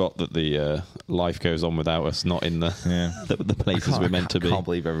 Somewhat forgot that the life goes on without us, not in the places we're meant to be. I can't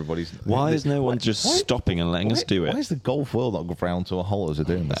believe everybody's. Why is no one just stopping and letting us do it? Why is the golf world not ground to a halt as they're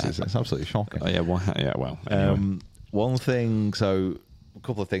doing this? It's absolutely shocking. Oh yeah, well. Anyway. One thing, so a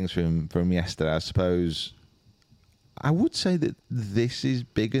couple of things from yesterday, I suppose. I would say that this is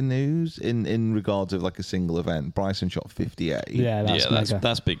bigger news in regards of like a single event. Bryson shot 58. Yeah,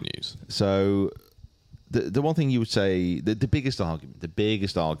 that's big news. So the one thing you would say, the biggest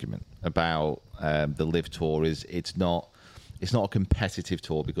argument about the Live Tour is it's not a competitive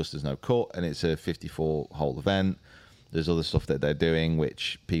tour because there's no cut and it's a 54-hole event. There's other stuff that they're doing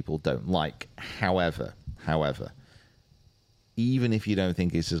which people don't like. However, even if you don't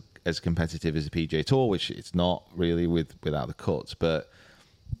think it's as competitive as the PGA Tour, which it's not really without the cuts, but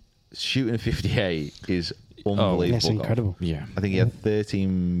shooting a 58 is unbelievable. That's incredible. Yeah, I think he had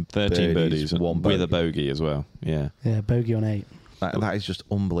 13 birdies, 1 bogey. with a bogey as well. Yeah, bogey on 8. That is just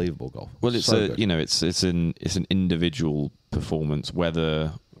unbelievable golf. Well, it's so it's an individual performance.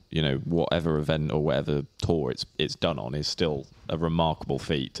 Whether whatever event or whatever tour it's done on is still a remarkable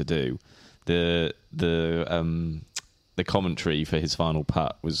feat to do. The commentary for his final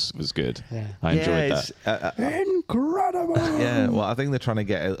putt was good. Yeah. I enjoyed that. Incredible. Yeah, well, I think they're trying to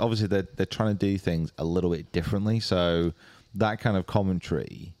get. Obviously, they're trying to do things a little bit differently. So that kind of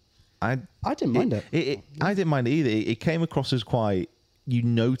commentary, I didn't mind it. I didn't mind it either. It came across as quite. You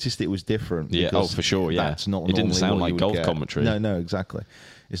noticed it was different. Yeah. Oh, for sure. Yeah. That's not. It didn't sound like golf commentary. No, exactly.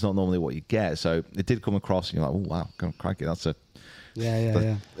 It's not normally what you get. So it did come across, and you're like, oh wow, crikey, that's a.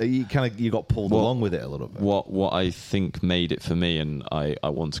 Yeah. You got pulled along with it a little bit. What I think made it for me, and I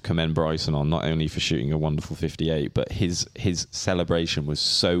want to commend Bryson on not only for shooting a wonderful 58, but his celebration was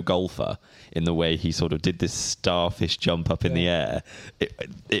so golfer in the way he sort of did this starfish jump up in the air.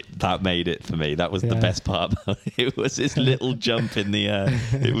 That made it for me. That was the best part about it. It was his little jump in the air.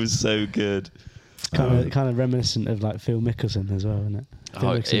 It was so good. Kind of reminiscent of like Phil Mickelson as well, isn't it?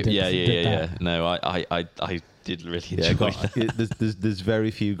 Yeah. No, I did really enjoy that. There's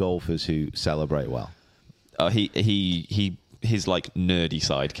very few golfers who celebrate well. His like nerdy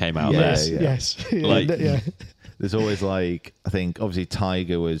side came out there. Yes. There's always like, I think obviously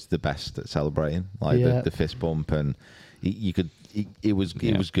Tiger was the best at celebrating, like the fist bump, and it was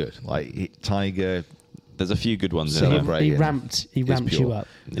good. Like Tiger. There's a few good ones. He ramped you up.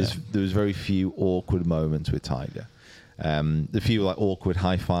 There was very few awkward moments with Tiger. The few like awkward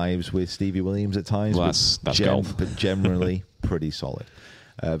high fives with Stevie Williams at times. Well, that's golf, but generally pretty solid.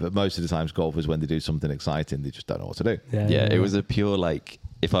 But most of the times, golfers, when they do something exciting, they just don't know what to do. Yeah, it was a pure like.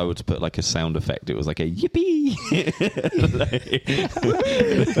 If I were to put like a sound effect, it was like a yippee.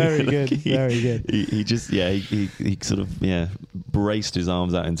 Very good. He just he sort of braced his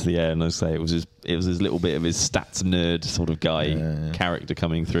arms out into the air, and I say it was his little bit of his stats nerd sort of guy character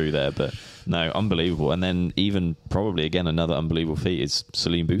coming through there. But no, unbelievable. And then even probably again another unbelievable feat is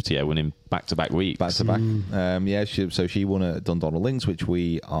Celine Boutier winning back-to-back weeks. Back-to-back. She won at Dundonald Links, which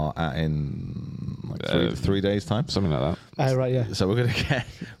we are at in like 3 days' time, something like that. Oh right, yeah. So we're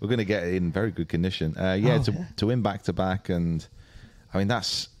gonna get it in very good condition. To win back-to-back, and I mean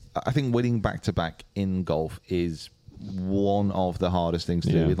I think winning back-to-back in golf is one of the hardest things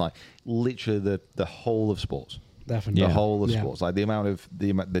to do with, like, literally the whole of sports. Definitely. The whole of sports. Like,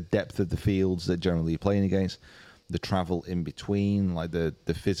 the depth of the fields that generally you're playing against, the travel in between, like the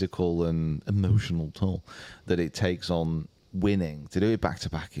physical and emotional toll that it takes on winning. To do it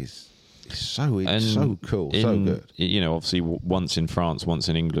back-to-back is so cool, so good. You know, obviously once in France, once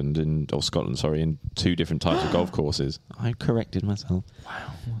in England, or Scotland, sorry, in 2 different types of golf courses. I corrected myself.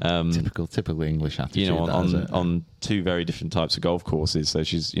 Wow. Typical English attitude. You know, on 2 very different types of golf courses. So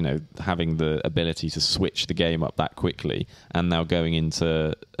she's, you know, having the ability to switch the game up that quickly, and now going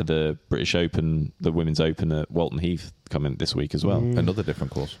into the British Open, the Women's Open at Walton Heath coming this week as well. Another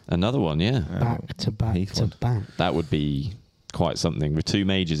different course. Another one, yeah. Back to back. That would be quite something with 2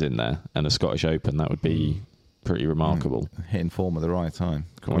 majors in there and a Scottish Open. That would be pretty remarkable. Hitting form at the right time.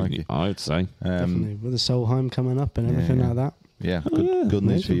 I would say definitely with the Solheim coming up and everything like that. Yeah, good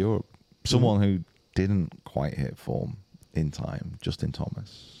news for Europe. Someone who didn't quite hit form in time, Justin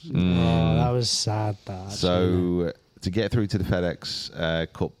Thomas. Oh, that was sad. So to get through to the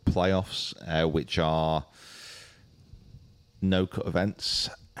FedEx Cup playoffs, which are no-cut events.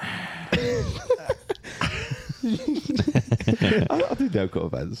 I think no-cut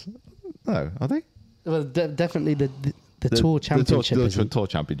events. No, are they? Well, definitely the Tour Championship. The Tour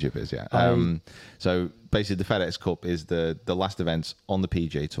Championship is, yeah. So basically, the FedEx Cup is the last events on the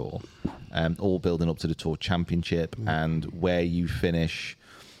PGA Tour, all building up to the Tour Championship, and where you finish,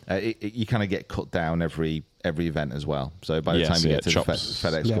 you kind of get cut down every event as well. So by the time you get to the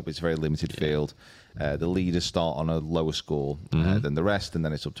FedEx Cup, it's a very limited field. The leaders start on a lower score than the rest, and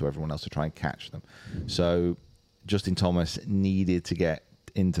then it's up to everyone else to try and catch them. So Justin Thomas needed to get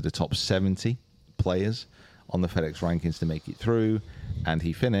into the top 70 players on the FedEx rankings to make it through, and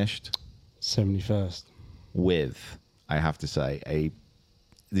he finished 71st with, I have to say, did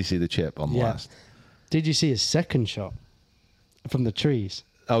you see the chip on last? Did you see his second shot from the trees?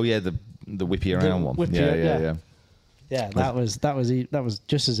 Oh yeah, the whippy around one. Yeah, that was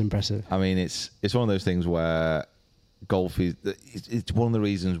just as impressive. I mean, it's one of those things where golf it's one of the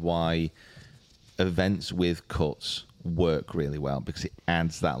reasons why events with cuts work really well, because it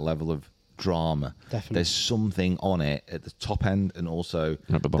adds that level of drama. Definitely. There's something on it at the top end and also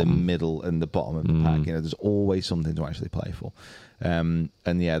the middle and the bottom of the pack. You know, there's always something to actually play for. And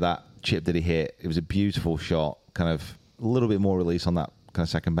yeah, that chip that he hit, it was a beautiful shot, kind of a little bit more release on that kind of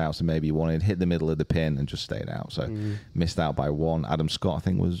second bounce than maybe he wanted. Hit the middle of the pin and just stayed out. So missed out by 1. Adam Scott, I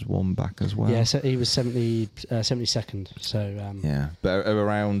think, was 1 back as well. Yeah, so he was 72nd. So yeah, but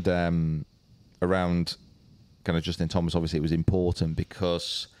around kind of Justin Thomas, obviously it was important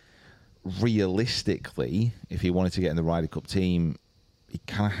because realistically, if he wanted to get in the Ryder Cup team, he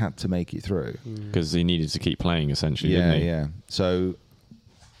kind of had to make it through because he needed to keep playing, essentially. Didn't he? Yeah. So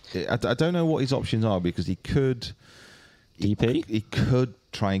I don't know what his options are, because he could DP. He could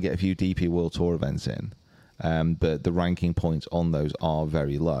try and get a few DP World Tour events in, but the ranking points on those are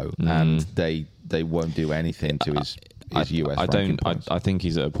very low, and they won't do anything to his US ranking points. I think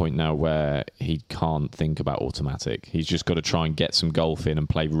he's at a point now where he can't think about automatic. He's just got to try and get some golf in and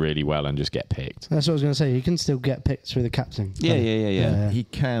play really well and just get picked. That's what I was going to say. He can still get picked through the captain. Yeah. He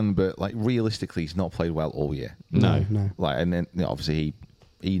can, but like realistically, he's not played well all year. No. Like, and then obviously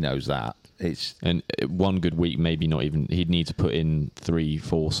he knows that. And one good week, maybe not even. He'd need to put in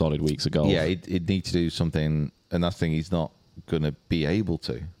 3-4 solid weeks of golf. Yeah, he'd need to do something, and that's the thing. He's not going to be able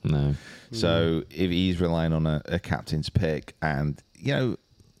to. No. So if he's relying on a captain's pick, and you know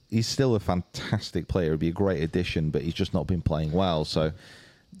he's still a fantastic player, it'd be a great addition, but he's just not been playing well. So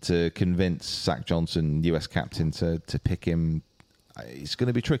to convince Zach Johnson, US captain, to pick him, it's going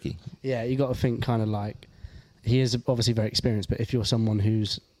to be tricky. Yeah, you got to think kind of like he is obviously very experienced, but if you're someone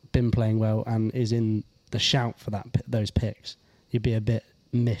who's been playing well and is in the shout for those picks, you'd be a bit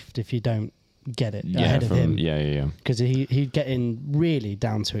miffed if you don't get it ahead of him. Yeah. Because he'd get in really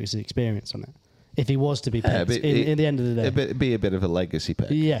down to his experience on it. If he was to be picked, in the end of the day. It'd be a bit of a legacy pick.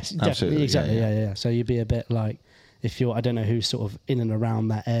 Yes, definitely. Exactly, yeah. So you'd be a bit like, if you're, I don't know who's sort of in and around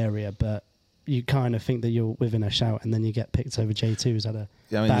that area, but you kind of think that you're within a shout, and then you get picked over J2, who's had a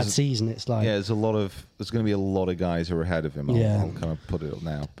bad season. It's like there's going to be a lot of guys who are ahead of him. I'll kind of put it up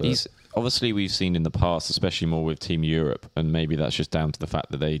now. But he's obviously, we've seen in the past, especially more with Team Europe, and maybe that's just down to the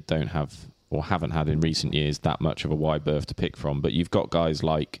fact that they don't have or haven't had in recent years that much of a wide berth to pick from. But you've got guys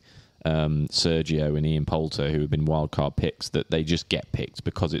like Sergio and Ian Poulter who have been wildcard picks that they just get picked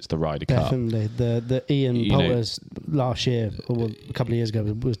because it's the Ryder Cup. Definitely. The Ian Poulter's last year, or a couple of years ago,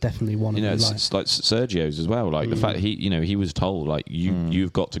 was definitely one of them. It's like Sergio's as well. Like the fact he was told, like,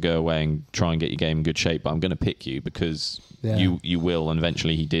 you've got to go away and try and get your game in good shape, but I'm going to pick you because you will. And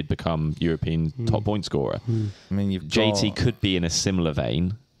eventually he did become European top point scorer. I mean, JT could be in a similar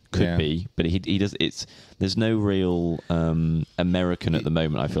vein. Could be, but he does. There's no real American at the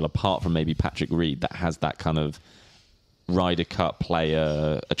moment, I feel, apart from maybe Patrick Reed, that has that kind of Ryder Cup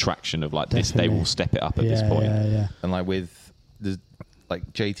player attraction of like this. They will step it up at this point. And like with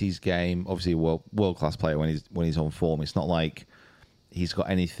JT's game, obviously world class player when he's on form. It's not like he's got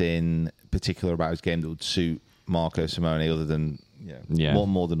anything particular about his game that would suit Marco Simone other than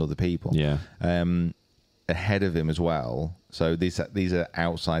more than other people. Ahead of him as well. So these are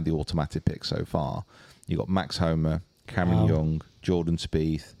outside the automatic picks so far. You got Max Homer, Cameron Young, Jordan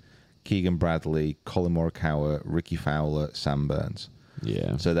Spieth, Keegan Bradley, Colin Morikawa, Ricky Fowler, Sam Burns.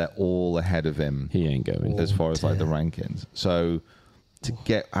 Yeah. So they're all ahead of him. He ain't going as far as like the rankings. So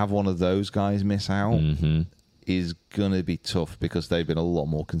to have one of those guys miss out is gonna be tough because they've been a lot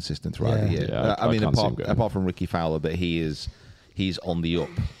more consistent throughout the year. Yeah, I mean, apart from Ricky Fowler, but he's on the up.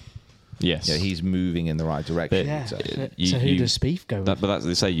 Yes, he's moving in the right direction. So who does Spieth go with? But that's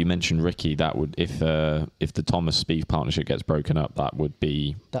they say. You mentioned Ricky. That would if the Thomas Spieth partnership gets broken up, I would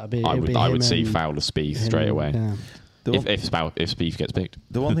see Fowler Spieth straight away. Yeah. If Spieth gets picked.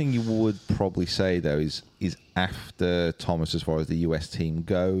 The one thing you would probably say though is after Thomas, as far as the US team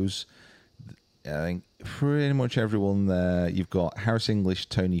goes, I think pretty much everyone there. You've got Harris English,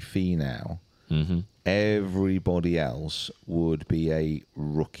 Tony Finau. Everybody else would be a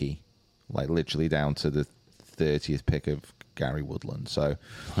rookie. Like literally down to the 30th pick of Gary Woodland. So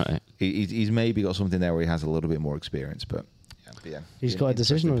he's maybe got something there where he has a little bit more experience. But he's got a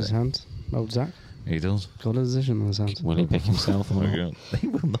decision on his hands. Old Zach. He does. Got a decision on his hands. Will he pick himself or not? He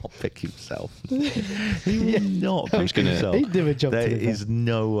will not pick himself. He will not pick himself. He'd do a job. There is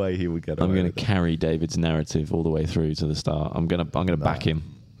no way he would get away. I'm going to carry David's narrative all the way through to the start. I'm going to back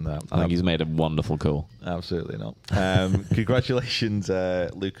him. No, I think he's made a wonderful call. Absolutely not. Congratulations,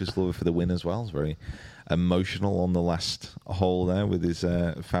 Lucas Glover, for the win as well. It's very emotional on the last hole there with his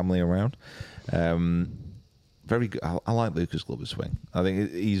family around. Very good. I like Lucas Glover's swing. I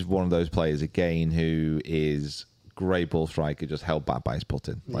think he's one of those players, again, who is great ball striker, just held back by his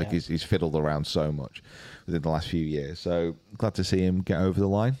putting. Like he's fiddled around so much within the last few years. So glad to see him get over the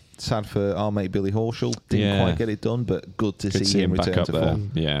line. Sad for our mate Billy Horschel. Didn't quite get it done, but good to see him return to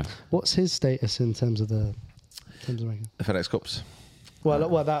form. Yeah. What's his status in terms of ranking? The FedEx Cups.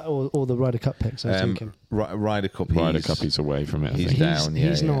 Well, that or the Ryder Cup picks. I was thinking. Ryder Cup. He's away from it. He's down.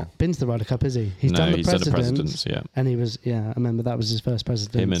 He's not been to the Ryder Cup, is he? He's done the Presidents. Yeah. And he was. Yeah, I remember that was his first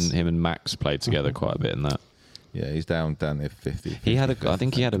Presidents. Him and Max played together quite a bit in that. Yeah, he's down there 50. I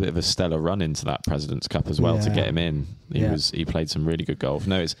think he had a bit of a stellar run into that President's Cup as well to get him in. He played some really good golf.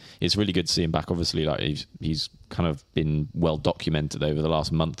 No, it's really good to see him back. Obviously, like he's kind of been well documented over the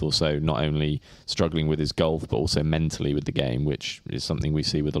last month or so, not only struggling with his golf but also mentally with the game, which is something we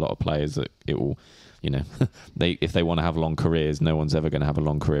see with a lot of players that it will. If they want to have long careers, no one's ever going to have a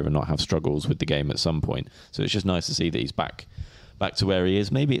long career and not have struggles with the game at some point. So it's just nice to see that he's back to where he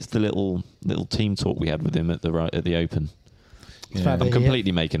is. Maybe it's the little team talk we had with him at the Open. Yeah. I'm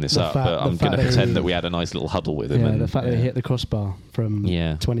completely making this up, but I'm going to pretend that we had a nice little huddle with him. Yeah, the fact that he hit the crossbar from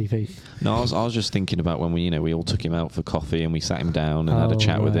 20 feet. No, I was just thinking about when we all took him out for coffee and we sat him down and had a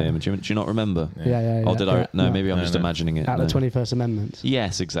chat with him. Do you not remember? Yeah. Oh, did I? No, maybe I'm just imagining it. At the 21st Amendment.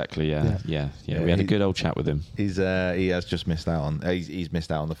 Yes, exactly. Yeah. We had a good old chat with him. He has just missed out on. He's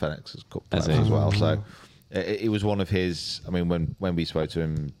missed out on the FedEx Cup as well. So. It was one of his. I mean, when we spoke to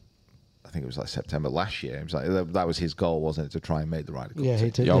him, I think it was like September last year. It was like that was his goal, wasn't it, to try and make the Ryder Cup? Yeah, he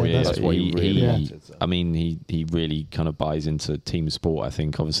did. That's what he really wanted. So. I mean, he really kind of buys into team sport. I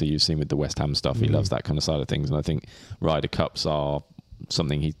think obviously you've seen with the West Ham stuff, he loves that kind of side of things, and I think Ryder Cups are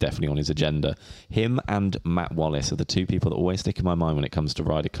something he's definitely on his agenda. Him and Matt Wallace are the two people that always stick in my mind when it comes to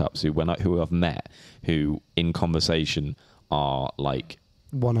Ryder Cups. Who I've met, who in conversation are like.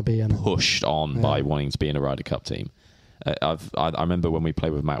 Pushed on by wanting to be in a Ryder Cup team. I remember when we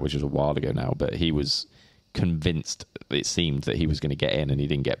played with Matt, which was a while ago now, but he was convinced, it seemed, that he was going to get in and he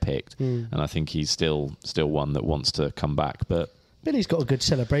didn't get picked. And I think he's still one that wants to come back. But Billy's got a good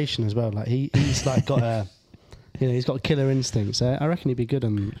celebration as well. Like he's like got a, he's got a killer instinct. So I reckon he'd be good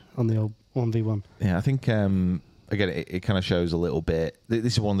on the old 1v1. Yeah, I think again it kind of shows a little bit.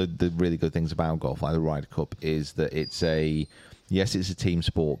 This is one of the really good things about golf, like the Ryder Cup, is that it's a team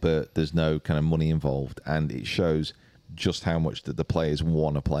sport, but there's no kind of money involved, and it shows just how much that the players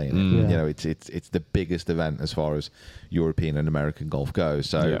want to play in it. Yeah. It's the biggest event as far as European and American golf goes.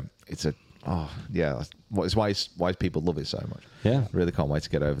 So it's it's why people love it so much. Yeah, really can't wait to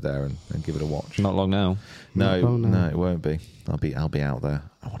get over there and give it a watch. Not long now. No, it won't be. I'll be out there.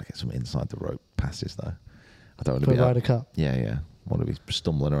 I want to get some inside the rope passes though. I don't want to be Ryder Cup. Yeah. I want to be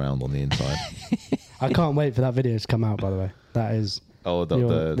stumbling around on the inside. I can't wait for that video to come out. By the way, that is. Oh,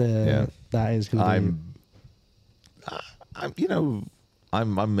 that is going to be.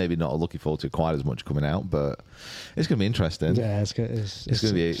 I'm maybe not looking forward to quite as much coming out, but it's going to be interesting. Yeah, it's going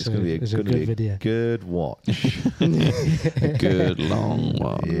to be a good video. Good watch. A good long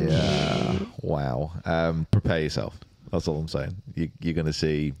watch. Yeah. Wow. Prepare yourself. That's all I'm saying. You're going to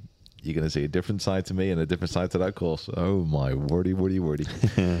see a different side to me and a different side to that course. Oh my wordy.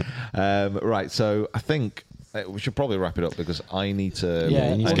 Right. So I think we should probably wrap it up because I need to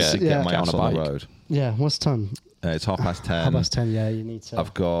get my ass on the road. Yeah. What's the time? It's 10:30. 10:30. Yeah, you need to.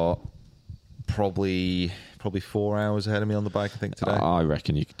 I've got probably 4 hours ahead of me on the bike, I think, today. I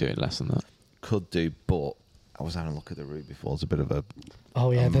reckon you could do it less than that. Could do, but I was having a look at the route before. There's a bit of a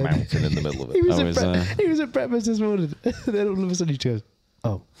mountain in the middle of it. He was at breakfast this morning. Then all of a sudden he goes,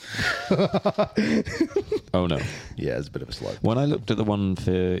 oh. Oh, no. Yeah, it's a bit of a slope. When I looked at the one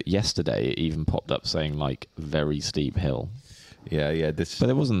for yesterday, it even popped up saying, like, very steep hill. Yeah. But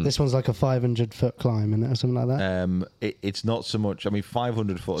it wasn't. This one's like a 500-foot climb, isn't it, or something like that? It's not so much. I mean,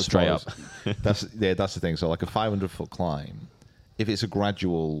 500 foot straight up. That's the thing. So, like a 500-foot climb, if it's a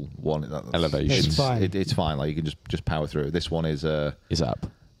gradual one, elevation, it's fine. It's fine. Like you can just power through. This one is up.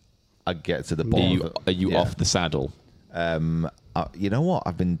 I get to the bottom. Are you off the saddle? You know what?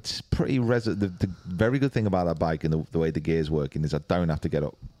 I've been pretty the very good thing about that bike and the way the gear's working is I don't have to get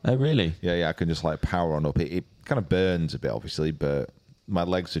up. Oh, really? Yeah. I can just like power on up. It kind of burns a bit, obviously, but my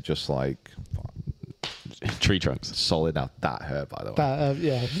legs are just like tree trunks. Solid. That hurt, by the way.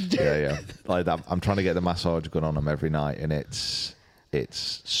 Yeah. Like that. I'm trying to get the massage gun on them every night, and it's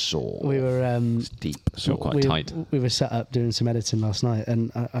sore. We were it's deep, so quite tight. We were set up doing some editing last night,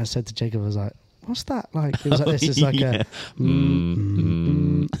 and I said to Jacob, I was like, what's that like? It was like this. It's like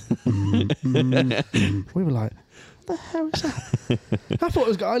We were like, what the hell is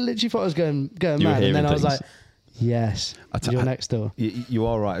that? I literally thought I was going mad, and then I was like, yes, you're next door. You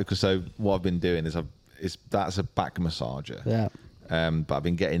are right, because so what I've been doing is that's a back massager. Yeah. But I've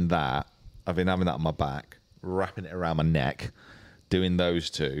been getting that. I've been having that on my back, wrapping it around my neck, doing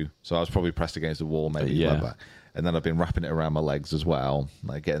those two. So I was probably pressed against the wall, maybe. Yeah. And then I've been wrapping it around my legs as well,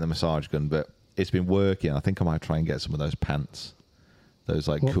 like getting the massage gun. But it's been working. I think I might try and get some of those pants, those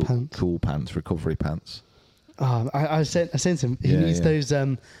like cool pants, recovery pants. I sent him. He needs those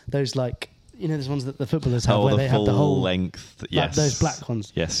like, you know, those ones that the footballers have, where they have the whole length. Yes, those black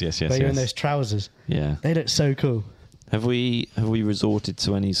ones. Yes. Where you're in those trousers. Yeah, they look so cool. Have we resorted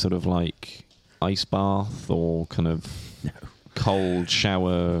to any sort of like ice bath or kind of cold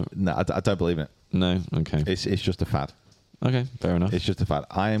shower? No, I don't believe in it. No, okay. It's just a fad. Okay, fair enough. It's just a fad.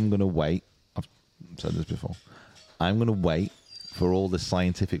 I am going to wait. I've said this before. I'm going to wait for all the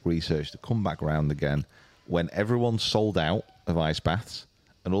scientific research to come back around again when everyone's sold out of ice baths,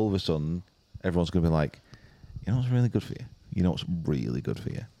 and all of a sudden everyone's going to be like, you know what's really good for you? You know what's really good for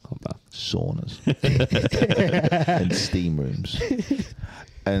you? Saunas and steam rooms.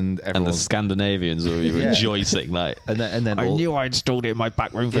 And the Scandinavians will be rejoicing, like, and then I knew I installed it in my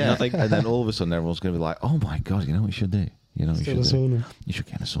back room for nothing. And then all of a sudden, everyone's going to be like, "Oh my god, you know what you should do? You know, you should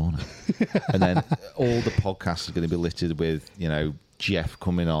get a sauna." And then all the podcasts are going to be littered with, you know, Jeff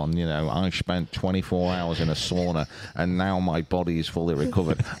coming on. You know, I spent 24 hours in a sauna, and now my body is fully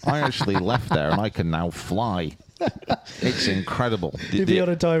recovered. I actually left there, and I can now fly. It's incredible. You'd be on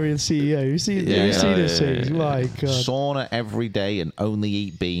a Diary of the CEO. You see those things? My God. Sauna every day and only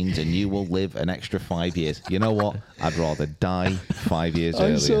eat beans, and you will live an extra 5 years. You know what? I'd rather die 5 years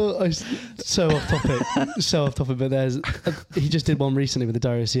earlier. So off topic, but he just did one recently with the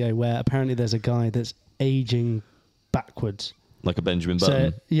Diary of the CEO where apparently there's a guy that's aging backwards. Like a Benjamin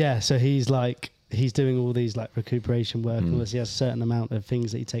Button. So he's doing all these like recuperation work, and he has a certain amount of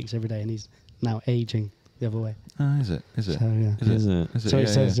things that he takes every day, and he's now aging the other way. Is it? So, yeah. Is it? So he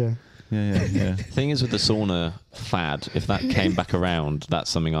says, Yeah. Thing is, with the sauna fad, if that came back around, that's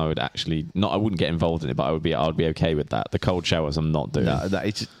something I would actually I wouldn't get involved in it, but I'd be okay with that. The cold showers, I'm not doing. No,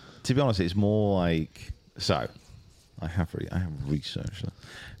 to be honest, it's more like I have researched that.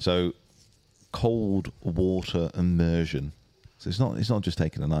 So, cold water immersion. So it's not just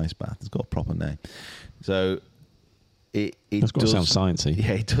taking an ice bath. It's got a proper name. So it does sound sciencey.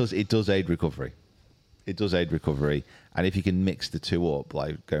 Yeah, it does. It does aid recovery. It does aid recovery, and if you can mix the two up,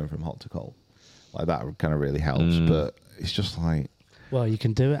 like going from hot to cold, like that kind of really helps. But it's just like, well, you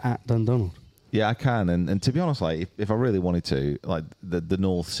can do it at Dundonald. Yeah, I can, and to be honest, like if I really wanted to, like the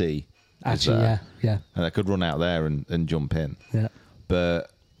North Sea, actually, yeah, and I could run out there and jump in. Yeah,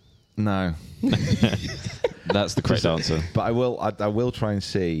 but no, that's the correct answer. But I will try and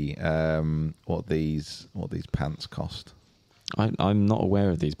see what these pants cost. I'm not aware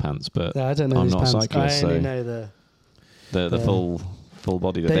of these pants, but I don't know. I'm these not pants. a cyclist, I only so know the full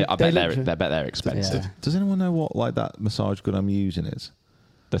body. I bet they're expensive. Yeah. Does anyone know what like that massage gun I'm using is?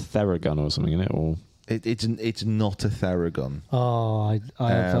 The Theragun or something in it, or it's not a Theragun. Oh,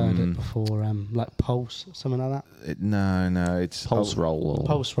 I have heard it before. Like Pulse, something like that. No, it's Pulse Roll.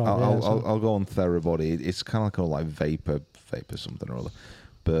 Pulse Roll. I'll go on Therabody. It's kind of like vapor something or other.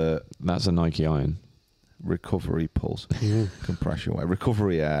 But that's a Nike Iron. Recovery Pulse, compression wear,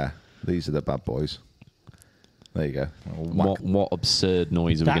 Recovery Air. These are the bad boys. There you go. What absurd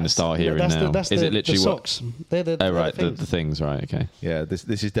noise are we going to start hearing now? Is it literally the socks? They're the things, right? Okay. Yeah, this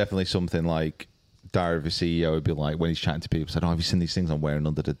is definitely something like Diary of a CEO would be like when he's chatting to people. Said, "Oh, have you seen these things I'm wearing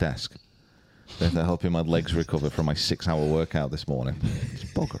under the desk? They're helping my legs recover from my 6-hour workout this morning."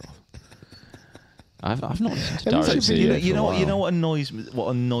 Just bugger off. I've not listened to Diary of a CEO. You know what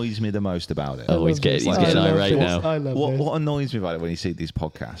annoys me the most about it? Oh, he's getting irate now. What annoys me about it when you see these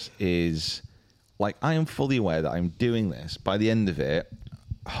podcasts is, like, I am fully aware that I'm doing this. By the end of it,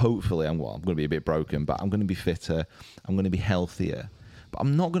 hopefully, I'm going to be a bit broken, but I'm going to be fitter. I'm going to be healthier. But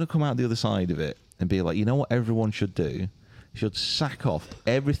I'm not going to come out the other side of it and be like, you know what everyone should do? Should sack off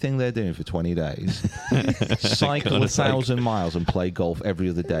everything they're doing for 20 days, cycle 1,000 miles and play golf every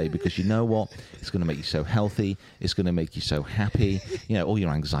other day, because you know what? It's going to make you so healthy. It's going to make you so happy. You know, all your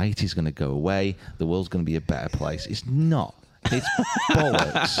anxiety is going to go away. The world's going to be a better place. It's not. It's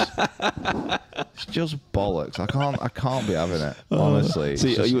bollocks. It's just bollocks. I can't be having it, honestly. So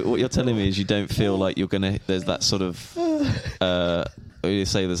what you're telling me is you don't feel like you're going to... There's that sort of... you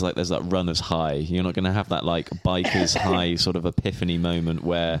say there's that runner's high. You're not going to have that like biker's high sort of epiphany moment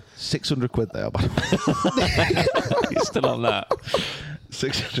where 600 quid there, by the way. You're still on that.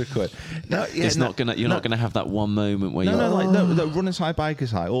 600 quid. No, yeah, you're not gonna have that one moment where no, runner's high,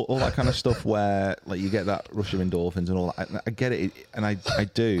 biker's high, all that kind of stuff where like you get that rush of endorphins and all that. I get it, and I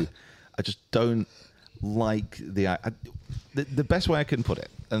do. I just don't like the best way I can put it,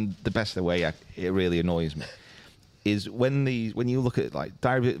 and the best way it really annoys me, is when you look at like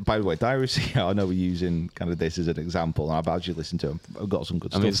Diary. By the way, Diary CEO, I know we're using kind of this as an example, and I've actually listened to them. I've got some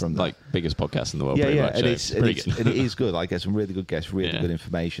good stuff from them. Like biggest podcast in the world. Yeah, pretty much, and it is good. I get some really good guests, really good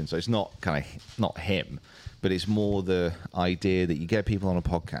information. So it's not not him, but it's more the idea that you get people on a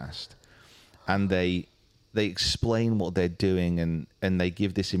podcast, and they explain what they're doing, and they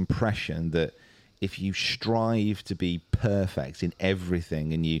give this impression that if you strive to be perfect in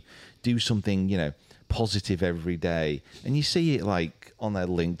everything and you do something, positive every day, and you see it like on their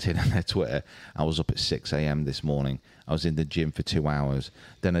LinkedIn and their Twitter. I was up at 6 a.m. this morning. I was in the gym for 2 hours.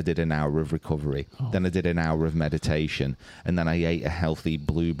 Then I did an hour of recovery. Then I did an hour of meditation. And then I ate a healthy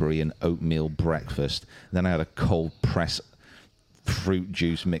blueberry and oatmeal breakfast. Then I had a cold press fruit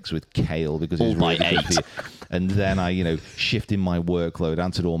juice mixed with kale because it was really good for you. And then I, shifted my workload,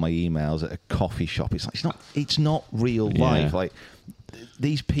 answered all my emails at a coffee shop. It's not real life. Like,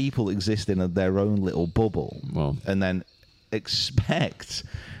 these people exist in their own little bubble, and then expect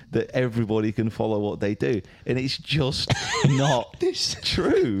that everybody can follow what they do, and it's just not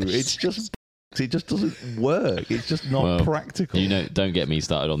true. It just doesn't work. It's just not practical. Don't get me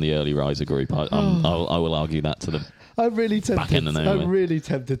started on the early riser group. I will argue that to the. I'm really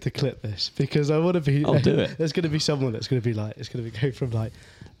tempted to clip this because I want to be. I'll do it. There's going to be someone that's going to be like, it's going to go from like,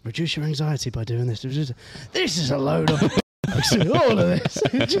 reduce your anxiety by doing this. This is a load of. All of this.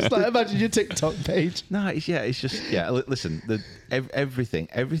 Just like imagine your TikTok page. No, it's just listen, everything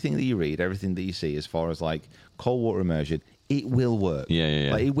that you read, everything that you see, as far as like cold water immersion, it will work. Yeah.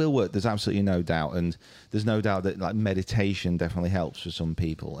 Like, it will work. There's absolutely no doubt, and there's no doubt that like meditation definitely helps for some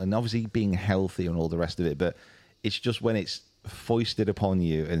people, and obviously being healthy and all the rest of it. But it's just when it's foisted upon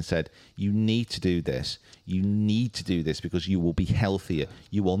you and said, you need to do this because you will be healthier.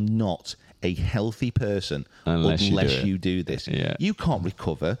 You will not a healthy person unless you do this. Yeah. You can't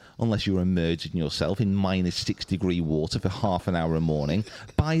recover unless you're immersing yourself in -6-degree water for half an hour a morning.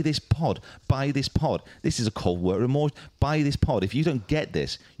 Buy this pod. Buy this pod. This is a cold water immersion. Buy this pod. If you don't get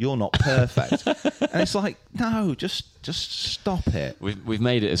this, you're not perfect. And it's like, no, just stop it. We've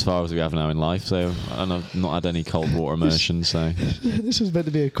made it as far as we have now in life, so and I've not had any cold water immersion. So this was meant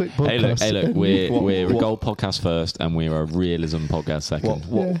to be a quick podcast. Hey look, we're a gold podcast first, and we're a realism podcast second.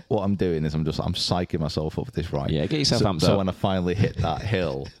 What I'm doing is I'm psyching myself up for this, right? Yeah, get yourself amped up. So when I finally hit that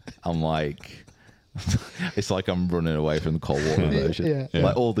hill, I'm like, it's like I'm running away from the cold water immersion. Yeah.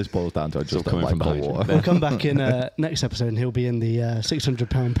 Like all this boils down to I just don't like cold water. We'll come back in next episode and he'll be in the £600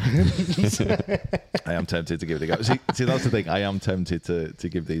 pound. I am tempted to give it a go. See, that's the thing. I am tempted to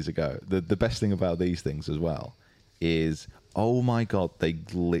give these a go. The best thing about these things as well is, oh my God, they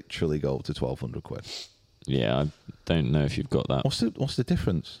literally go up to 1,200 quid. Yeah, I don't know if you've got that. What's the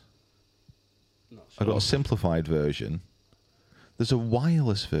difference? I've got a simplified version. There's a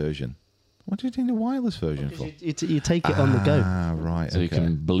wireless version. What do you need a wireless version for? You take it on the go. Ah, right. So you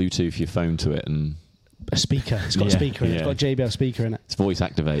can Bluetooth your phone to it and... A speaker. It's got a speaker in it. It's got a JBL speaker in it. It's voice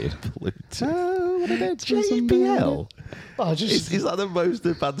activated. JBL? Oh, is that the most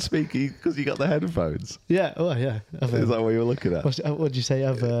advanced speaker because you got the headphones? Yeah. Oh, yeah. Is that what you were looking at? What did you say?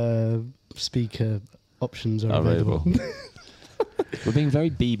 Other speaker options are available. We're being very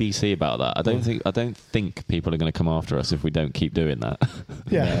BBC about that. I don't think people are going to come after us if we don't keep doing that.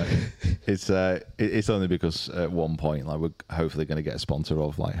 Yeah, it's only because at one point, like, we're hopefully going to get a sponsor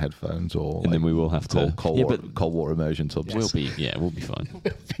of like headphones or, and then we will have to cold water immersion tubs. We'll be fine.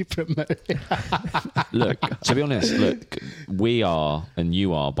 We'll be promoting. Look, to be honest, we are and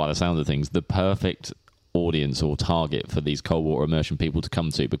you are, by the sound of things, the perfect audience or target for these cold water immersion people to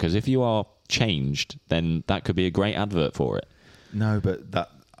come to, because if you are changed, then that could be a great advert for it. No, but that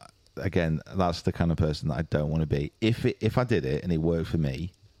again, that's the kind of person that I don't want to be. If I did it and it worked for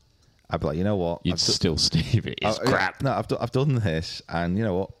me, I'd be like, you know what? You'd still Steve it. It's crap. No, I've done this, and you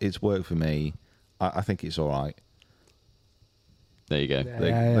know what? It's worked for me. I think it's all right. There you go.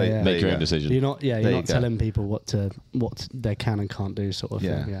 Yeah. Make your own decision. You're not telling people what they can and can't do, sort of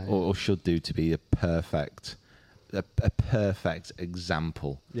thing. Yeah. Or should do to be a perfect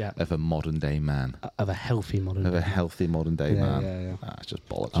example of a modern day man, of a healthy modern man. Yeah. It's just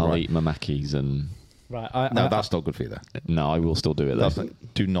bollocks. I'll eat my Mackies and. Right. That's not good for you, though. No, I will still do it, though.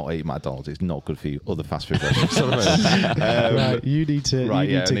 Do not eat McDonald's. It's not good for you. Other fast food restaurants. Right, you need to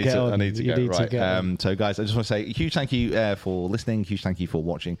get on. I need to go. Right. So, guys, I just want to say a huge thank you for listening. Huge thank you for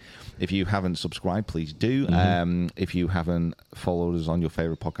watching. If you haven't subscribed, please do. If you haven't followed us on your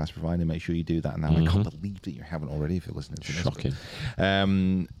favourite podcast provider, make sure you do that now. I can't believe that you haven't already if you're listening to this. Shocking.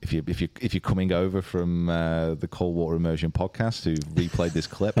 If you're coming over from the Cold Water Immersion podcast who replayed this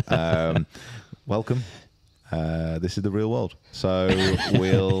clip, welcome. This is the real world. So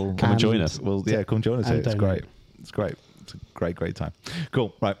we'll come and join us. Come join us. It's great. It's great. It's a great time.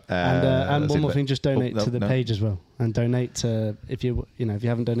 Cool. Right. And one more thing, just donate to the page as well, and donate to if you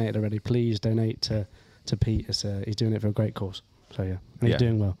haven't donated already, please donate to Pete. He's doing it for a great cause. So and he's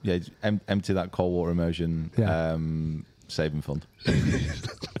doing well. Yeah, empty that cold water immersion saving fund.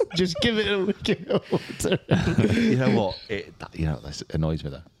 Just give it a water. You know what? That annoys me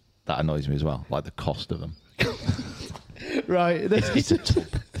though. That annoys me as well. Like the cost of them. Right.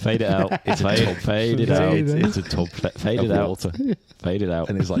 Fade it out. Fade it out. It's a tub. Fade it out. Water. Fade it out.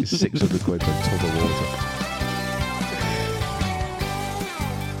 And it's like 600 quid for a tub of water.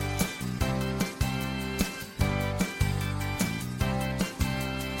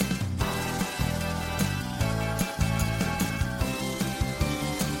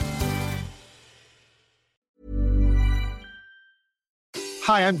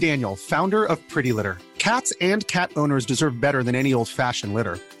 Hi, I'm Daniel, founder of Pretty Litter. Cats and cat owners deserve better than any old-fashioned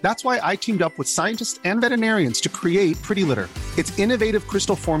litter. That's why I teamed up with scientists and veterinarians to create Pretty Litter. Its innovative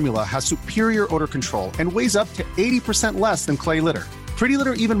crystal formula has superior odor control and weighs up to 80% less than clay litter. Pretty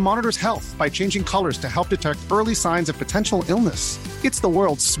Litter even monitors health by changing colors to help detect early signs of potential illness. It's the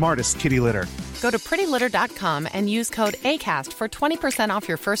world's smartest kitty litter. Go to prettylitter.com and use code ACAST for 20% off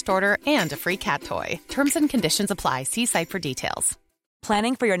your first order and a free cat toy. Terms and conditions apply. See site for details.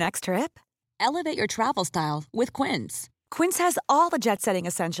 Planning for your next trip? Elevate your travel style with Quince. Quince has all the jet-setting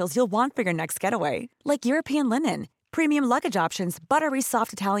essentials you'll want for your next getaway, like European linen, premium luggage options, buttery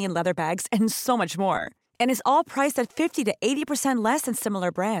soft Italian leather bags, and so much more. And is all priced at 50 to 80% less than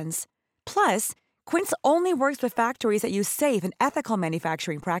similar brands. Plus, Quince only works with factories that use safe and ethical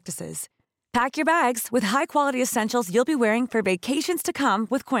manufacturing practices. Pack your bags with high-quality essentials you'll be wearing for vacations to come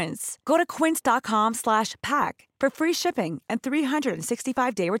with Quince. Go to quince.com/pack for free shipping and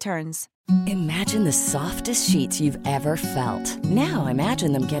 365-day returns. Imagine the softest sheets you've ever felt. Now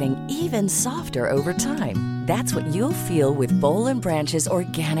imagine them getting even softer over time. That's what you'll feel with Boll & Branch's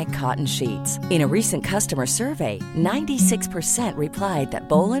organic cotton sheets. In a recent customer survey, 96% replied that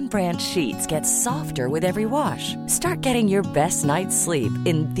Boll & Branch sheets get softer with every wash. Start getting your best night's sleep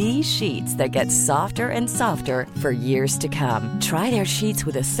in these sheets that get softer and softer for years to come. Try their sheets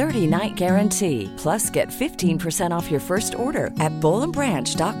with a 30-night guarantee. Plus, get 15% off your first order at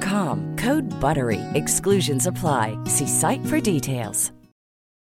bollandbranch.com. Code BUTTERY. Exclusions apply. See site for details.